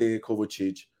 Kante,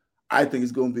 Kovacic. I think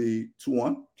it's going to be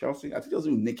 2-1 Chelsea. I think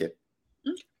Chelsea will nick it.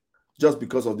 Just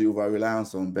because of the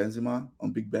over-reliance on Benzema,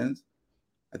 on Big Benz.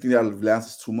 I think that reliance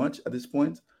is too much at this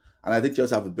point. And I think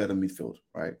Chelsea have a better midfield,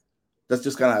 right? That's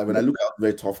just kind of, when I look at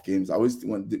very tough games, I always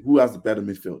think who has the better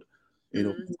midfield?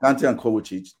 Kante and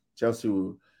Kovacic, Chelsea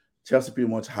pretty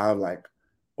much have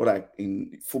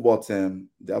in football term,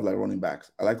 they have like running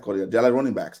backs. I like to call it, they're like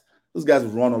running backs. Those guys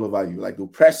will run all over you. Like they'll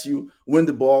press you, win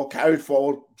the ball, carry it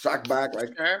forward, track back.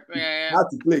 Like hard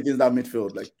to play against that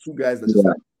midfield. Like two guys that just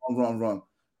run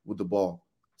with the ball.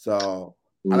 So,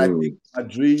 and I think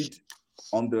Madrid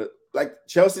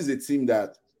Chelsea's a team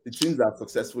that the teams that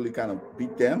successfully kind of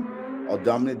beat them or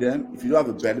dominate them, if you don't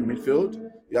have a better midfield,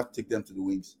 you have to take them to the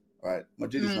wings. Right?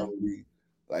 Madrid is not really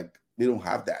they don't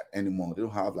have that anymore. They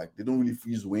don't really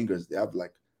use wingers. They have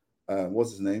like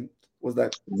what's his name? What's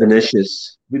that?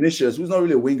 Vinicius. Vinicius, who's not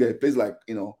really a winger. He plays like,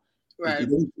 right.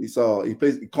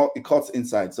 He cuts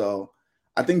inside. So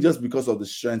I think just because of the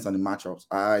strengths and the matchups,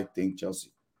 I think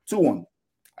Chelsea 2-1.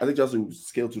 I think Chelsea will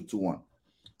scale to 2-1.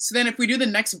 So then if we do the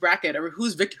next bracket,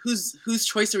 whose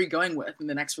choice are we going with in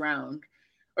the next round?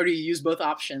 Or do you use both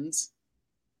options?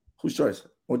 Whose choice?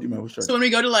 What do you mean? Whose choice? So when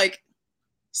we go to like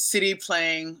City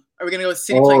playing, are we going to go with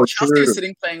City playing Chelsea or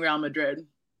City playing Real Madrid?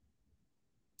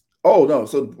 Oh, no.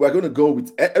 So we're going to go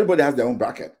with, everybody has their own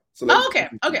bracket. So okay.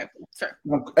 Sure.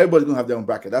 Everybody's going to have their own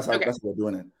bracket. That's how Okay. that's what we're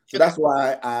doing it. So that's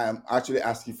why I'm actually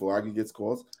asking for aggregate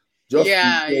scores. Just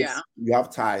because you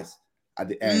have ties at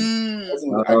the end.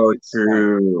 Oh,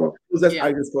 true. Who's just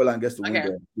aggregate score and gets to win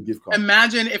the gift card.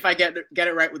 Imagine if I get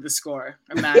it right with the score.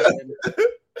 Imagine.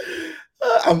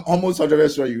 I'm almost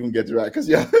 100% sure you won't get it right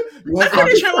because I'm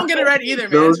pretty sure I won't get it right either,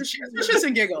 man. It's for shits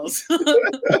and giggles.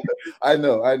 I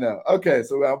know. Okay,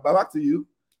 so we're back to you.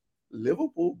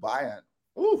 Liverpool, Bayern.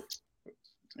 Ooh.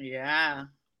 Yeah.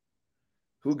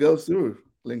 Who goes through?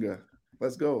 Lingerr.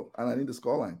 Let's go. And I need the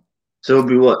scoreline. So it'll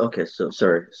be what? Okay, so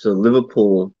sorry. So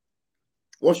Liverpool.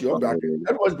 What's your bracket?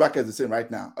 Everybody's bracket is the same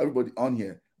right now. Everybody on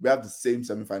here, we have the same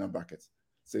semi-final brackets.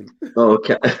 Same. Oh,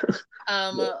 okay.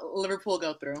 Liverpool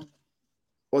go through.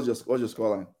 What's your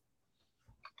scoreline?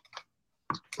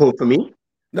 Oh, for me?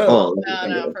 No.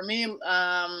 For me,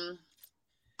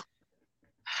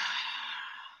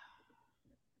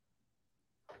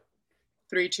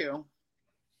 3-2.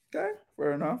 Okay,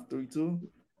 fair enough. 3-2.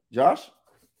 Josh?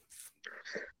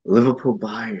 Liverpool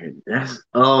Bayern. It's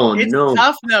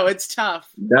tough, though. It's tough.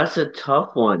 That's a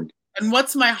tough one. And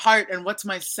what's my heart and what's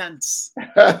my sense?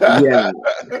 Yeah.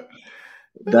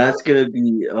 That's gonna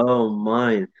be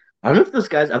mine. I don't know if those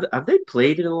guys have they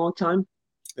played in a long time?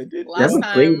 They did. Last they haven't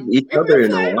time played each other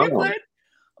in a while.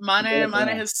 Mane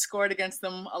has scored against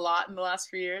them a lot in the last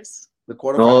few years. The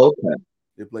quarterfinal. Oh, okay.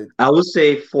 They played. I would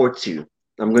say 4-2.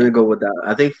 I'm gonna go with that.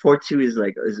 I think 4-2 is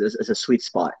like is a sweet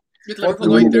spot. With Liverpool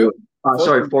going through?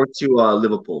 Sorry, 4-2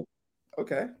 Liverpool.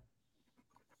 Okay.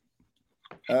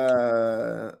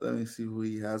 Let me see who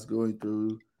he has going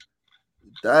through.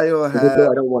 Dio has.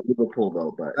 I don't want Liverpool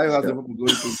though, but Dio has Liverpool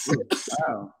going through.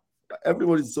 Wow,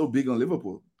 everybody's so big on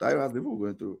Liverpool. Dio has Liverpool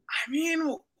going through. I mean,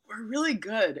 we're really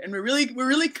good, and we're really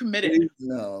committed. We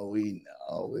know.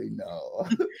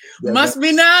 Must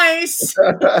be nice.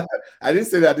 I didn't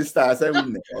say that this time. I said we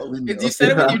know. You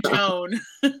said it with your tone.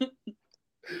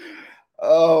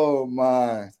 Oh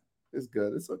my, it's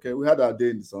good. It's okay. We had our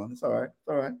day in the sun. It's all right.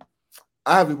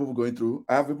 I have Liverpool going through.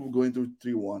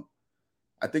 3-1.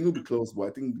 I think it'll be close, but I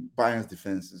think Bayern's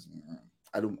defense is.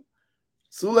 I don't.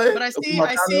 Sule, but I see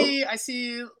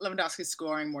Lewandowski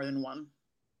scoring more than one.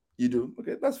 You do?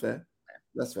 Okay, that's fair.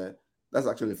 That's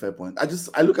actually a fair point. I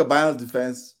look at Bayern's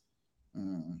defense.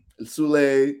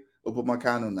 Sule,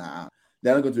 Upamecano, nah.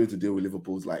 They're not going to be able to deal with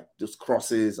Liverpool's like just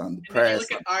crosses and the press.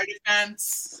 Look at our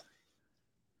defense.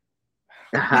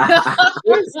 Yo,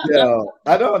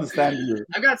 I don't understand you.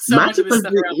 I've got so much of this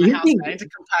stuff around my house. I need to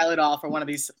compile it all for one of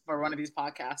these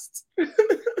podcasts.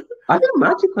 I think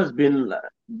Matip has been.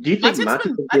 Do you think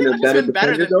Matip has been a better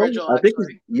defender though? Virgil, I think. I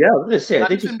was gonna say. I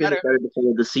think he's been a better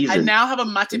defender this season. I now have a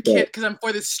Matip kit because I'm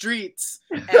for the streets,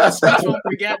 and the streets won't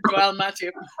forget Joel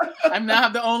Matip. I now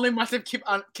have the only Matip kit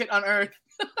on earth.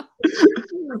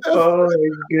 Oh my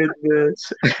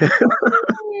goodness.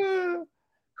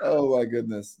 Oh my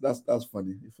goodness, that's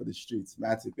funny for the streets.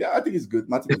 Matip, yeah, I think he's good.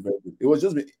 Matip is very good. It was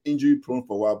just been injury prone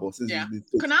for a while, but since he's been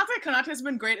Konate has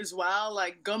been great as well.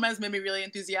 Like Gomez made me really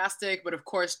enthusiastic, but of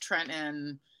course Trent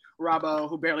and Robbo,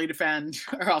 who barely defend,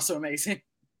 are also amazing.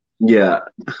 Yeah.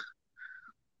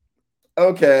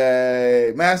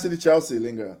 Okay, Man City, Chelsea,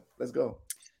 Lingerr. Let's go.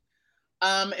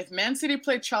 If Man City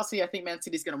played Chelsea, I think Man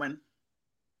City's gonna win.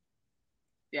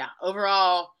 Yeah,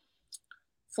 overall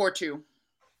 4-2.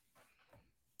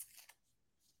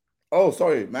 Oh,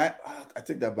 sorry, Matt. I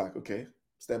take that back. Okay,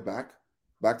 step back.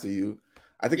 Back to you.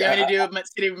 I think you want me to do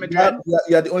City with Madrid?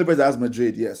 Yeah, the only person that has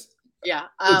Madrid. Yes. Yeah.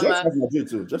 Josh has Madrid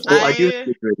too. I do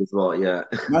Madrid as well. Yeah.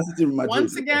 Man City with Madrid.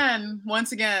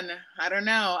 Once again, I don't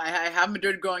know. I have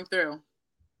Madrid going through.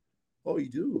 Oh, you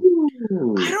do?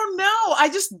 Ooh. I don't know. I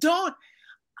just don't.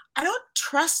 I don't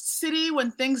trust City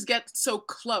when things get so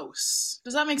close.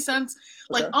 Does that make sense?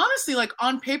 Like honestly, like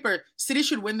on paper, City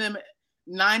should win them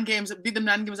 9 games, beat them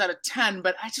 9 games out of 10,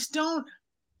 but I just don't.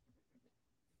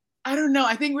 I don't know.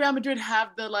 I think Real Madrid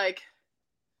have the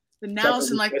nous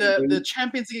and like the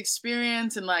Champions League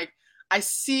experience, and like I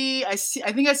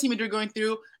think I see Madrid going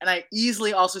through, and I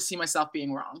easily also see myself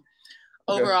being wrong.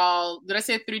 Overall, did I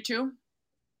say 3-2?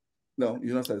 No,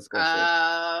 you don't say the score.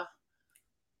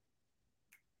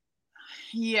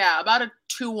 Yeah, about a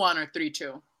 2-1 or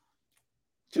 3-2.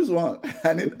 Choose one.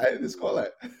 I need the score line.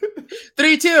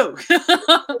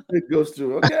 3-2. It goes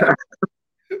through. Okay.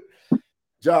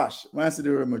 Josh, Man City,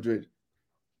 Real Madrid.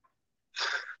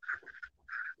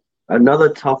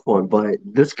 Another tough one, but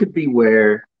this could be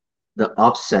where the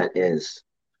upset is.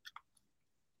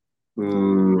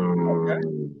 Okay.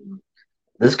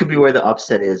 This could be where the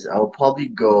upset is. I'll probably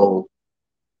go.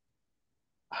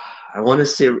 I want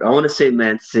to say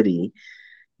Man City,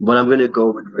 but I'm gonna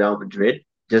go with Real Madrid.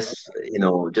 Just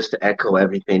just to echo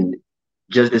everything.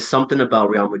 Just there's something about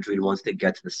Real Madrid once they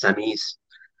get to the semis.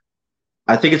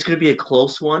 I think it's gonna be a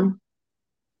close one.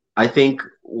 I think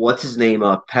what's his name?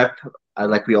 Pep,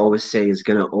 like we always say, is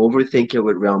gonna overthink it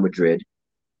with Real Madrid,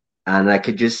 and I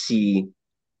could just see.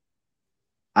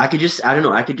 I don't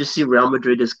know. I could just see Real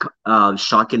Madrid as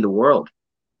shocking the world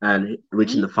and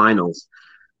reaching the finals.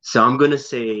 So I'm gonna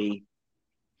say.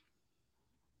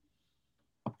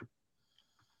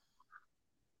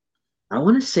 I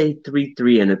want to say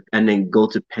 3-3 and then go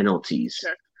to penalties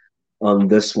on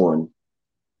this one.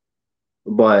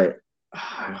 But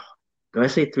do I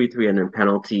say 3-3 and then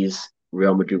penalties?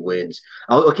 Real Madrid wins.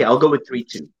 I'll go with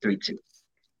 3-2. 3-2.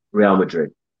 Real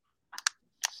Madrid.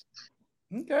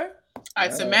 Okay. All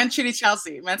right, so Man City,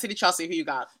 Chelsea. Man City, Chelsea, who you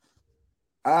got?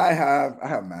 I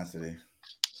have Man City.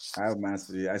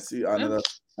 I see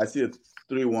I see a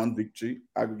 3-1 victory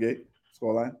aggregate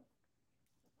scoreline.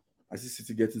 I see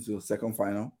City getting to the second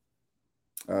final.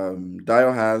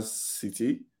 Dio has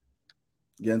City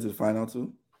getting to the final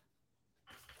too.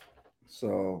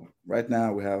 So right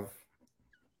now we have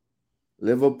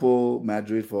Liverpool,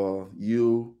 Madrid for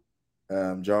you,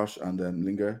 Josh, and then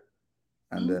Lingerr.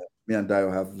 And me and Dio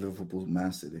have Liverpool,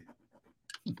 Man City.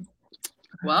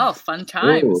 Wow, fun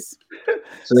times.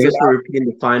 So I guess we're repeating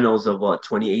the finals of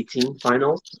 2018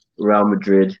 finals? Real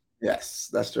Madrid. Yes,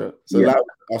 that's true. So now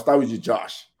I'll start with you,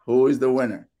 Josh. Who is the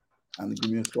winner? And give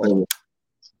me a score.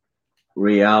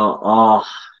 Real. Oh.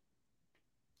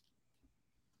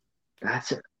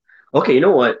 That's it. Okay, you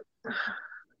know what?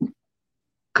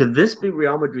 Could this be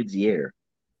Real Madrid's year?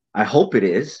 I hope it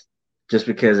is, just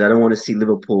because I don't want to see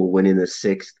Liverpool winning the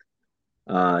sixth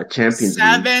Champions League.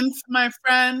 Seventh, my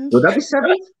friend. Would that be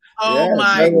seventh? Oh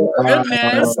my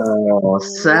goodness.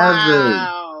 Seven.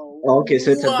 Wow. Okay, so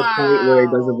it's at the point where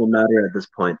it doesn't even matter at this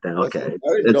point then. Okay.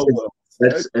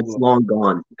 It's long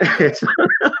gone.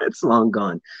 it's long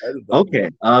gone. Okay.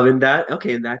 In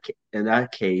that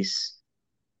case,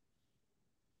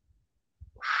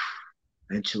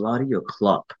 Ancelotti or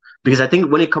Klopp? Because I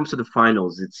think when it comes to the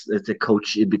finals, it's a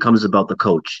coach. It becomes about the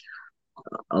coach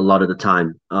a lot of the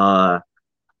time. Can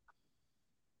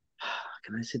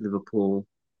I say Liverpool?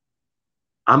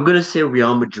 I'm gonna say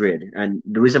Real Madrid, and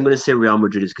the reason I'm gonna say Real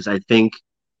Madrid is because I think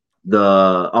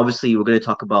obviously we're gonna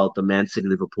talk about the Man City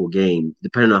Liverpool game.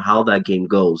 Depending on how that game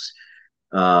goes,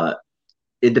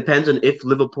 it depends on if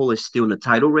Liverpool is still in the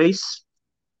title race.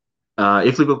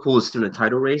 If Liverpool is still in a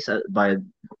title race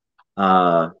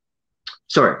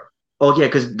sorry. Oh yeah,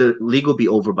 because the league will be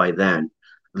over by then.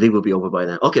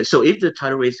 Okay, so if the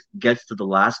title race gets to the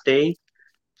last day,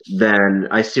 then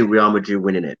I see Real Madrid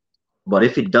winning it. But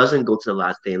if it doesn't go to the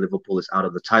last day and Liverpool is out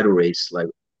of the title race, like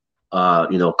a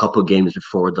couple of games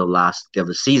before the last day of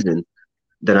the season,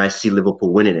 then I see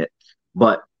Liverpool winning it.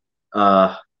 But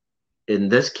in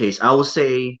this case, I will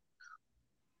say,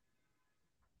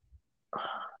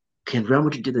 can Real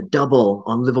Madrid do the double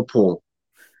on Liverpool?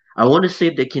 I want to say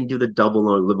they can do the double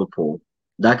on Liverpool.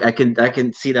 That I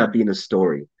can see that being a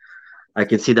story. I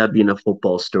can see that being a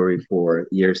football story for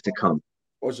years to come.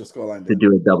 What's your scoreline? To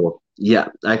do a double. Yeah,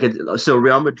 I could. So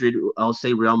Real Madrid, I'll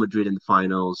say Real Madrid in the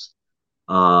finals.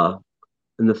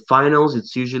 In the finals,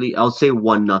 it's usually I'll say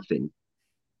 1-0.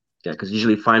 Yeah, because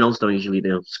usually finals they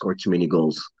don't score too many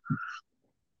goals.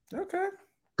 Okay.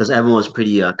 Because everyone's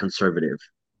pretty conservative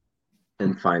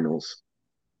in finals.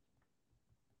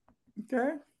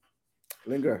 Okay.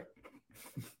 Lingerr.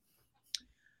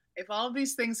 If all of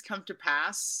these things come to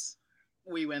pass,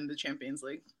 we win the Champions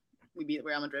League. We beat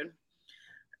Real Madrid.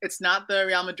 It's not the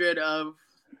Real Madrid of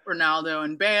Ronaldo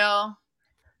and Bale.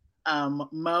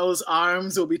 Mo's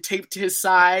arms will be taped to his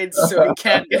sides so he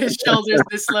can't get his shoulders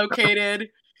dislocated.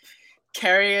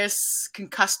 Karius,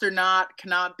 concussed or not,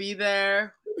 cannot be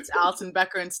there. It's Alisson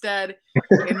Becker instead.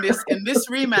 In this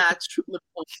rematch,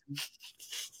 Liverpool.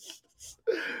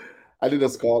 I did a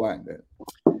scoreline then.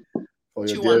 For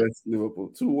your dearest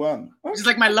Liverpool. 2-1. Okay. Which is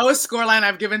like my lowest scoreline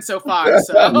I've given so far.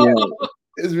 So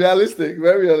It's realistic,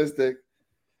 very realistic.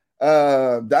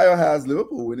 Dio has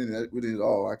Liverpool winning it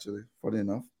all, actually, funny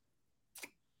enough.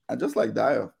 And just like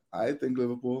Dio, I think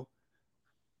Liverpool,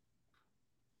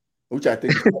 which I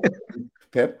think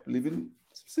Pep leaving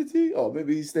City, or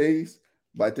maybe he stays.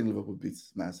 But I think Liverpool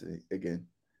beats Man City again,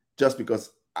 just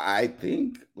because I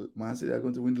think Man City are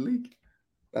going to win the league.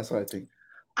 That's what I think.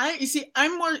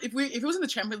 I'm more if it was in the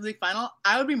Champions League final,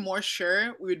 I would be more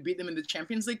sure we would beat them in the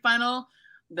Champions League final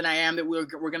than I am that we're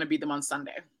going to beat them on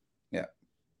Sunday. Yeah.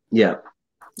 Yeah.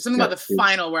 Something about the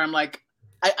final where I'm like,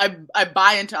 I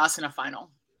buy into us in a final.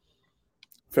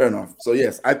 Fair enough. So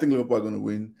yes, I think Liverpool are going to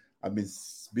win. I've been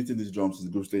beating these drums in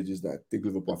the group stages that I think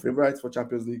Liverpool are favorites for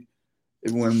Champions League,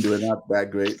 even when they're not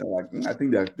that great. I'm like, I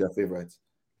think they're favorites.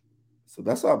 So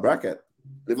that's our bracket: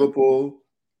 Liverpool.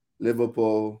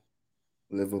 Oh,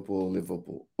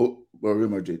 well, Real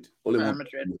Madrid. Only Real one.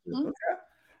 Madrid. Okay.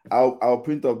 I'll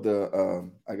print up the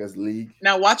I guess league.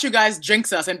 Now watch you guys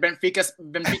jinx us and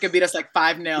Benfica beat us like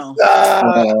 5-0.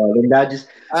 That would be like the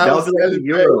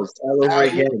Euros all over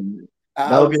again.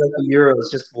 That would be like the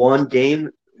Euros. Just one game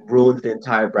ruins the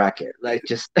entire bracket. Like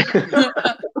just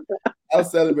I'll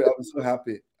celebrate. I'll be so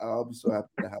happy. I'll be so happy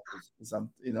that happens. Because I'm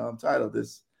tired of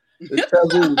this.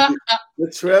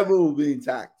 The treble will be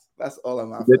intact. That's all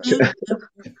I'm after. Because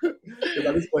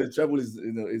at this point, the treble is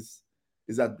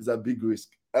a big risk.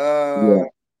 Yeah.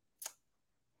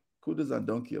 Kudos and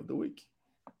donkey of the week.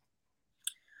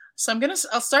 So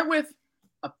I'll start with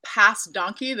a pass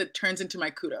donkey that turns into my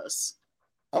kudos.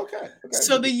 Okay.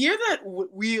 So the year that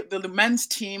the men's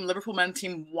team, Liverpool men's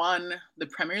team, won the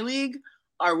Premier League,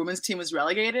 our women's team was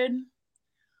relegated,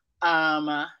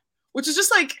 which is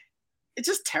just like, it's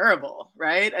just terrible,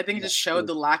 right? I think it just showed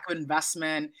the lack of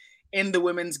investment in the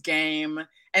women's game.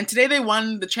 And today they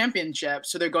won the championship,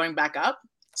 so they're going back up.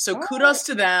 So kudos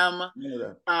to them.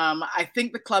 I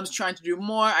think the club's trying to do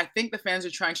more. I think the fans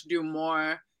are trying to do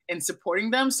more in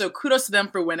supporting them. So kudos to them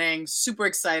for winning. Super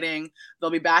exciting. They'll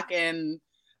be back in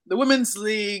the women's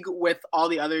league with all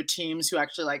the other teams who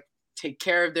actually like take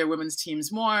care of their women's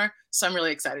teams more. So I'm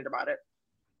really excited about it.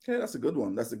 Okay, that's a good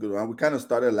one. We kind of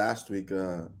started last week.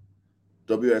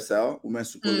 WSL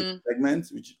Women's Super League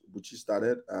segment, which you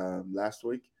started last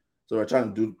week. So we're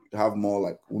trying to have more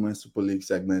like Women's Super League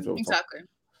segments. Exactly.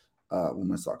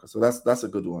 Women's soccer. So that's a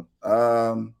good one.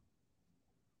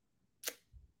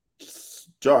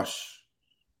 Josh.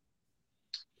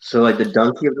 So like the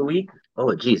donkey of the week.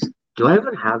 Oh geez, do I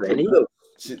even have any?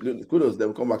 Kudos. Then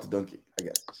we'll come back to donkey, I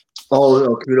guess.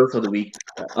 Oh, kudos of the week.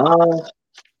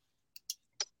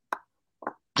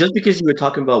 Just because you were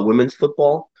talking about women's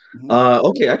football.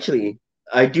 Okay, actually,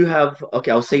 I do have. Okay,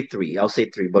 I'll say three,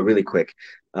 but really quick.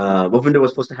 Movinder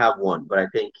was supposed to have one, but I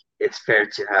think it's fair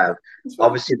to have.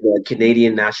 Obviously, the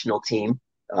Canadian national team.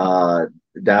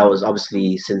 That was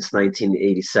obviously since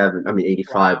 1987. I mean,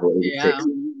 85 or 86. Yeah.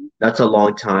 That's a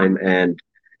long time, and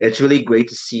it's really great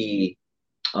to see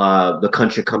the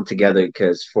country come together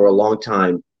because for a long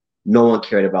time, no one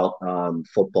cared about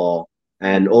football.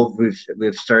 And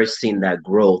we've started seeing that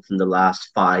growth in the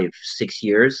last 5-6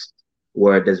 years,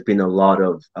 where there's been a lot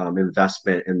of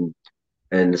investment in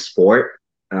the sport.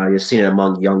 You're seeing it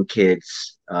among young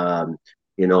kids. Now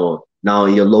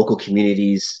in your local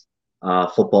communities,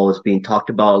 football is being talked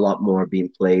about a lot more,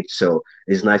 being played. So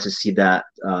it's nice to see that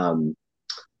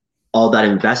all that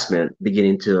investment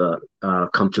beginning to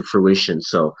come to fruition.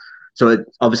 So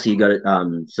obviously you got it.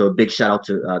 So a big shout out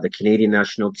to the Canadian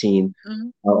national team.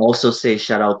 I'll also say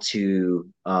shout out to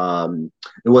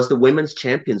it was the Women's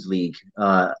Champions League.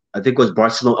 I think it was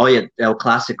Barcelona. Oh yeah, El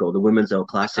Clasico, the Women's El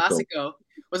Clasico.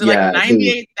 Was it like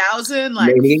 98,000?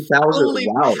 Like 98,000. Fully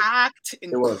packed.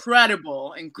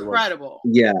 Incredible.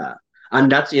 Yeah,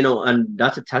 and that's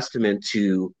a testament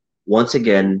to once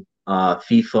again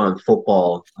FIFA and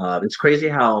football. It's crazy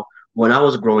how when I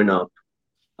was growing up.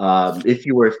 If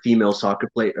you were a female soccer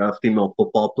player, a female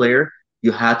football player,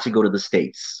 you had to go to the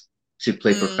States to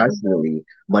play professionally.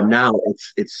 But now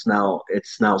it's now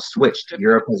switched.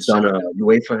 UEFA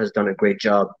has done a great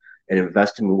job in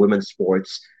investing in women's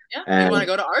sports. Yeah, and you want to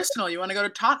go to Arsenal, you want to go to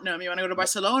Tottenham, you want to go to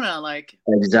Barcelona, like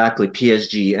exactly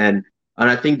PSG, and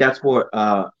I think that's what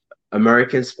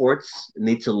American sports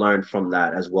need to learn from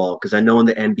that as well. Because I know in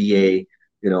the NBA,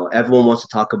 everyone wants to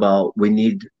talk about we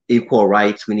need equal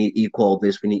rights, we need equal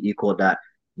this, we need equal that.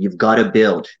 You've got to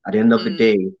build. At the end of the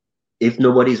day, if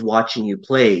nobody's watching you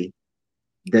play,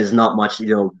 there's not much,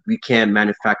 we can't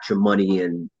manufacture money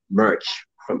and merch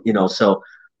from, so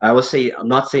I would say, I'm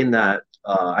not saying that,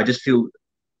 I just feel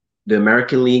the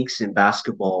American leagues in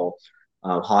basketball,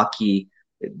 hockey,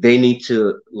 they need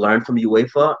to learn from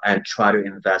UEFA and try to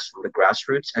invest from the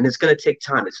grassroots. And it's going to take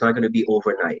time. It's not going to be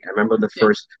overnight. I remember the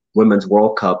first Women's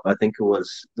World Cup. I think it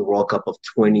was the World Cup of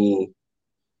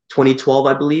 2012,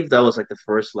 I believe. That was like the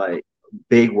first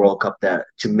big World Cup that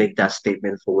to make that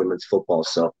statement for women's football.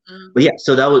 So, but yeah,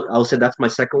 so that was I would say that's my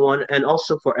second one, and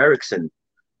also for Ericsson,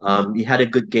 he had a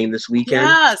good game this weekend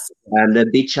Yes. and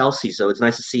then beat Chelsea. So it's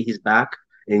nice to see he's back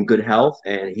in good health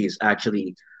and he's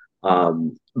actually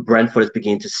Brentford is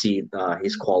beginning to see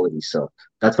his quality. So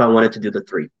that's why I wanted to do the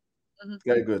three.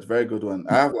 Very good one.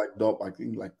 I have like double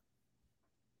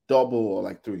or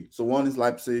like three. So one is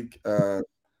Leipzig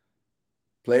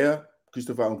player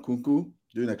Christopher Nkunku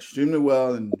doing extremely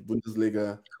well in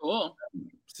Bundesliga. Cool.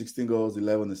 16 goals,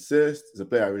 11 assists. He's a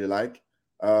player I really like.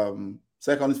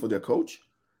 Second is for their coach.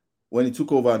 When he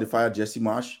took over and they fired Jesse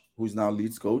Marsh, who is now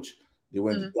Leeds coach, they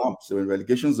went to dumps. They were in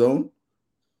relegation zone.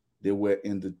 They were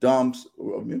in the dumps.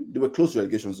 They were close to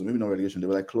relegation zone, maybe not relegation. They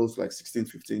were like close to like 16,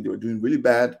 15. They were doing really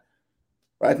bad.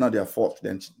 Right now, they are fourth,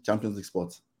 then Champions League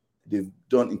spots. They've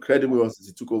done incredibly well since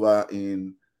he took over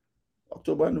in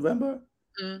October, November.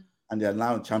 And they are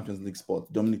now in Champions League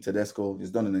spot. Dominic Tedesco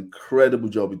has done an incredible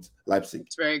job with Leipzig.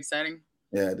 It's very exciting.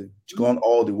 Yeah, they've gone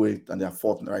all the way and they're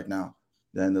fourth right now.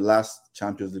 Then the last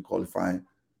Champions League qualifying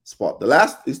spot. The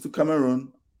last is to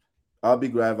Cameroon, our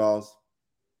big rivals.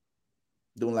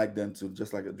 Don't like them too,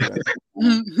 just like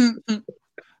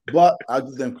but I'll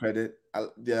give them credit.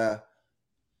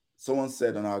 Someone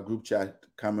said on our group chat,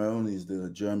 Cameroon is the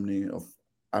Germany of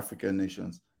African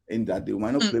nations, in that they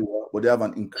might not play well, but they have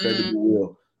an incredible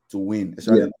will to win,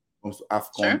 especially when it comes to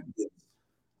AFCON games.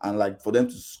 And like for them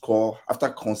to score after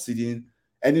conceding,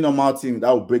 any normal team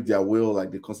that would break their will,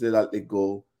 like they consider that they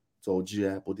go to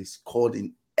Algeria, but they scored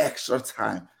in extra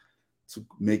time to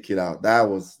make it out. That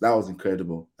was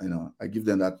incredible. I give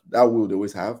them that will they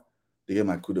always have. They get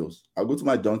my kudos. I'll go to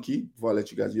my donkey before I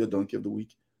let you guys do your donkey of the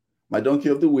week. My donkey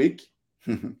of the week,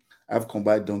 I have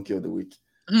combined donkey of the week.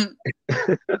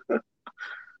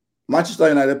 Manchester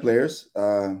United players,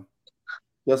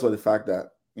 just for the fact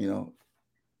that,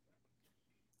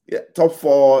 top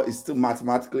four is still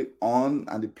mathematically on,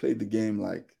 and they played the game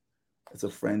like it's a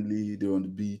friendly. They were on the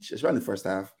beach, especially in the first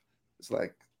half. It's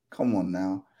like, come on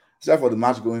now. Except for the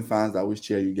match-going fans that always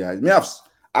cheer you guys.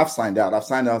 I've signed out. I've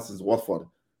signed out since Watford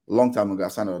a long time ago. I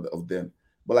signed out of them.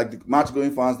 But like the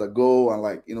match-going fans that go and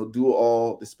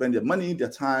they spend their money, their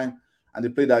time, and they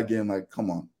play that game. Like, come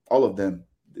on, all of them.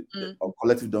 The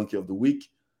collective donkey of the week.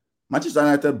 Manchester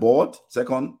United board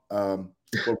second. For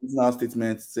original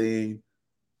statement saying,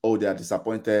 "Oh, they are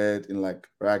disappointed in like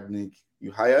Ragnick."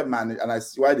 You hire a manager, and I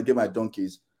see why they get my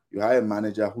donkeys. You hire a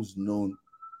manager who's known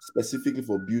specifically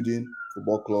for building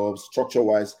football clubs,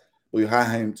 structure-wise, but you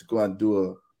hire him to go and do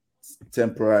a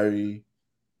temporary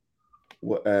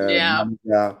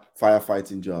manager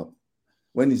firefighting job.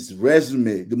 When his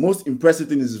resume, the most impressive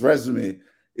thing in his resume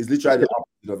is literally the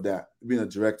opposite of that. Being a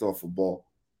director of football,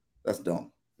 that's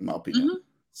dumb, in my opinion.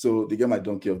 So they get my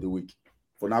donkey of the week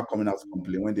for now coming out to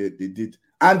complain when they did,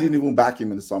 and didn't even back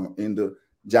him in the summer, in the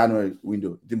January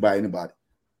window. Didn't buy anybody.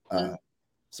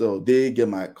 So they get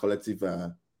my collective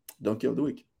donkey of the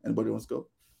week. Anybody wants to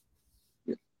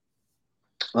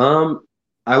go?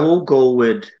 I will go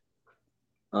with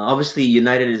obviously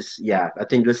United is I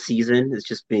think this season has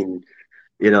just been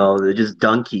they're just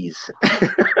donkeys.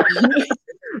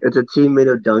 It's a team made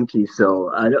of donkeys,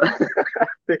 so I don't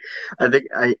I think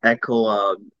I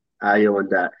echo Ayo on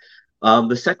that.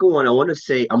 The second one I want to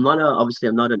say I'm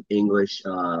not an English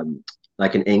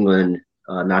like an England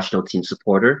national team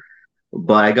supporter,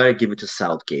 but I gotta give it to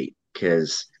Southgate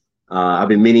because I've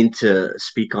been meaning to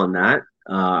speak on that.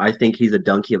 I think he's a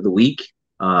donkey of the week.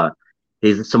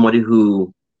 He's somebody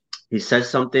who he says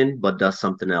something but does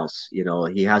something else.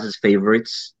 He has his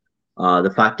favorites.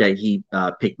 The fact that he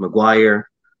picked Maguire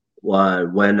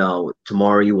when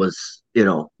Tomori was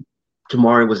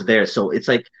there. So it's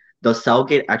like, does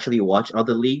Southgate actually watch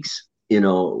other leagues?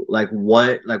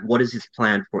 What is his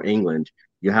plan for England?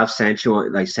 You have Sancho,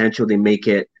 they make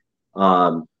it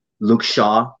Luke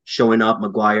Shaw showing up,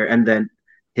 Maguire, and then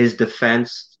his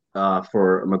defense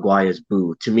for Maguire's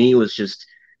boo. To me,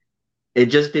 it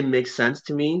just didn't make sense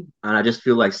to me, and I just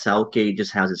feel like Southgate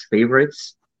just has his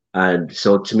favorites, and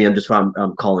so to me,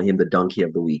 I'm calling him the donkey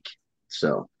of the week.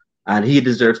 So, and he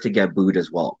deserves to get booed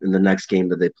as well in the next game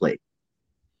that they play.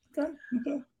 Okay.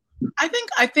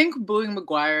 I think booing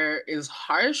Maguire is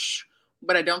harsh,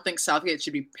 but I don't think Southgate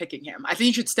should be picking him. I think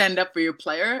you should stand up for your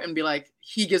player and be like,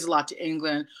 he gives a lot to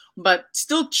England, but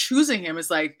still choosing him is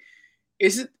like,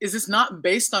 is this not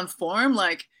based on form?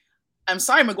 Like, I'm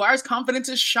sorry, Maguire's confidence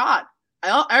is shot.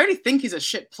 I already think he's a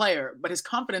shit player, but his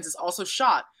confidence is also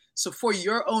shot. So for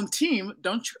your own team,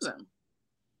 don't choose him.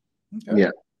 Okay.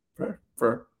 Yeah.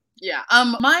 Fair. Yeah.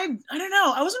 I don't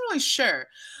know. I wasn't really sure.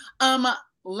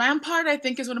 Lampard, I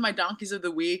think, is one of my donkeys of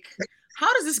the week.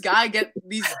 how does this guy get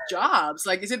these jobs?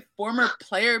 Like, is it former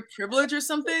player privilege or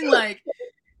something? Like,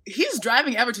 he's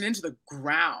driving Everton into the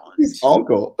ground. His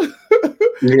uncle.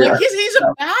 Like he's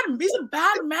a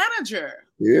bad manager.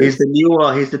 He's the new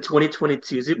he's the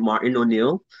 2022. Is it Martin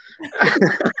O'Neill? I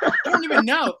don't even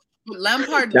know. But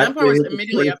Lampard was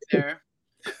immediately up there.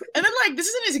 And then like this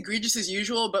isn't as egregious as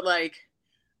usual, but like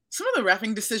some of the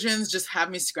reffing decisions just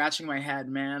have me scratching my head,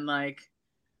 man. Like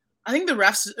I think the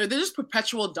refs, they're just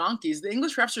perpetual donkeys. The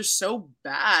English refs are so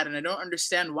bad, and I don't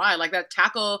understand why. Like that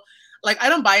tackle, like I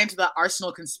don't buy into the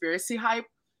Arsenal conspiracy hype,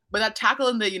 but that tackle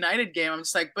in the United game, I'm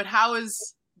just like, but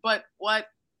what?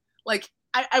 Like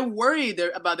I worry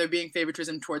about there being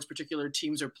favoritism towards particular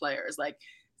teams or players. Like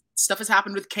stuff has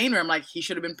happened with Kane where I'm like, he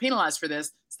should have been penalized for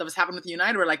this. Stuff has happened with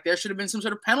United where like there should have been some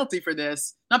sort of penalty for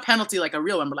this. Not penalty like a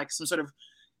real one, but like some sort of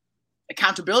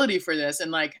accountability for this.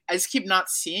 And like I just keep not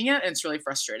seeing it, and it's really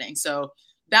frustrating. So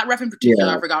that ref in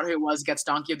particular, I forgot who it was, gets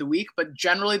donkey of the week, but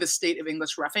generally the state of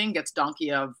English reffing gets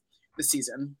donkey of the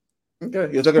season. Okay,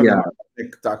 you're talking about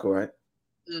tackle, right?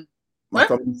 What?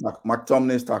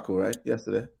 McTominay's tackle, right?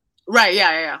 Yesterday. Right.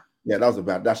 Yeah. Yeah, that was a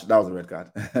bad. That was a red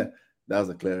card. That was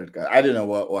a clear red card. I didn't know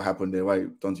what happened there. Why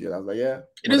don't you? I was like, yeah.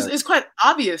 It's quite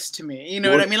obvious to me. You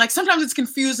know what I mean? Like sometimes it's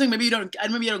confusing. Maybe you don't get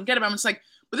it. But I'm just like,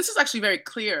 but this is actually very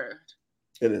clear.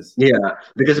 It is. Yeah,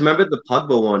 because remember the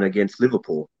Pogba one against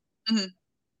Liverpool. Mm-hmm.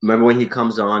 Remember when he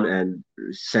comes on and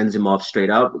sends him off straight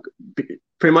out?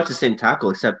 Pretty much the same tackle,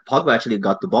 except Pogba actually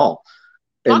got the ball.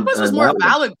 Pogba's was more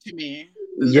valid to me.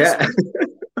 Yeah.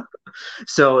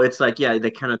 So it's like, yeah, they're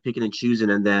kind of picking and choosing.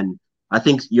 And then I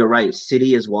think you're right.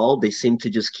 City as well, they seem to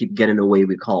just keep getting away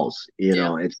with calls. You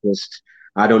know, it's just,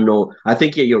 I don't know. I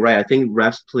think, you're right. I think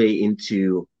refs play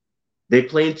into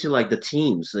like the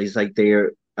teams. It's like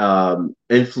they're,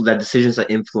 that decisions are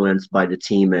influenced by the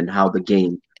team and how the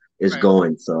game is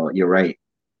going. So you're right.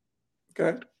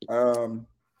 Okay.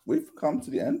 We've come to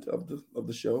the end of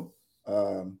the show.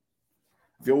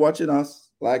 If you're watching us,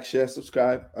 like, share,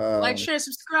 subscribe. Like, share,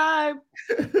 subscribe.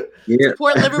 Yeah.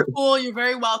 Support Liverpool. You're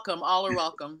very welcome. All are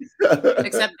welcome.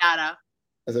 Except Dada.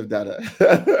 Except Dada.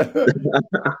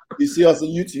 You see us on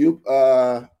YouTube.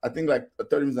 I think like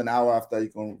 30 minutes an hour after, you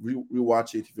can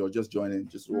rewatch it if you're just joining.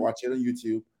 Just watch it on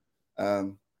YouTube.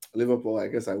 Liverpool, I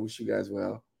guess I wish you guys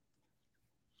well.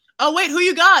 Oh, wait. Who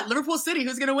you got? Liverpool City.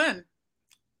 Who's going to win?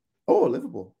 Oh,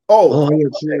 Liverpool. Yeah,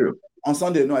 true. On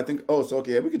Sunday, no, I think. Oh, so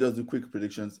okay, we could just do quick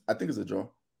predictions. I think it's a draw.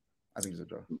 I'm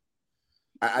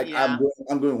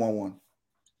going 1-1.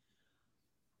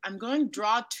 I'm going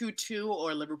draw 2-2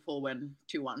 or Liverpool win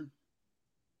 2-1.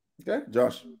 Okay,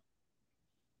 Josh.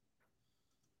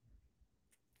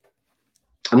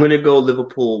 I'm gonna go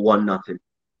Liverpool 1-0.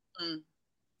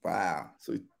 Wow.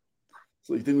 So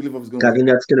you think Liverpool's going? I think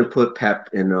that's gonna put Pep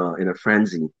in a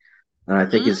frenzy. And I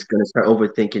think he's going to start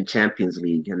overthinking Champions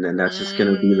League. And then that's just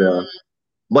going to be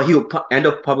but he'll end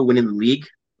up probably winning the league.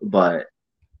 But,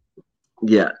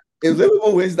 yeah. If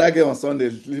Liverpool wins that game on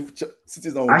Sunday,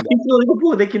 City's not winning. I think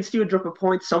Liverpool, they can still drop a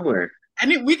point somewhere. I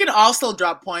mean, we can all still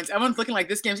drop points. Everyone's looking like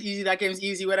this game's easy, that game's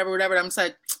easy, whatever. I'm just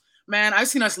like, man, I've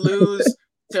seen us lose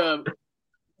to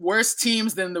worse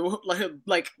teams than than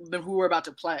who we're about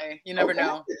to play. You never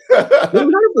know. Not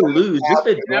to lose. Just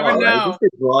a draw. Never know. Just a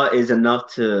draw is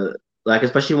enough to... Like,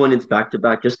 especially when it's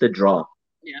back-to-back, just a draw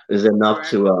is enough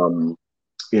to,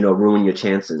 ruin your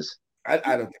chances. I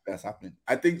don't think that's happening.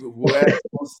 I think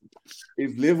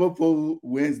if Liverpool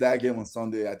wins that game on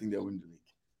Sunday, I think they'll win the league.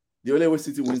 The only way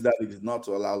City wins that league is not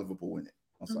to allow Liverpool win it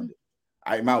on Sunday.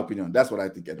 In my opinion, that's what I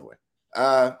think anyway. We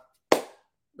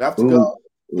have to go.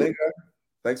 Lingerr,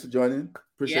 thanks for joining.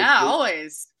 Appreciate it.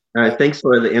 Always. All right, thanks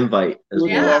for the invite as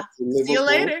well. See you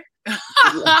later.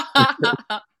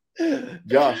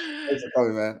 Josh, thanks for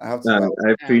coming, man. I have to.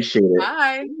 I appreciate it.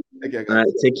 Bye. Take care, guys. All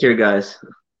right, take care, guys.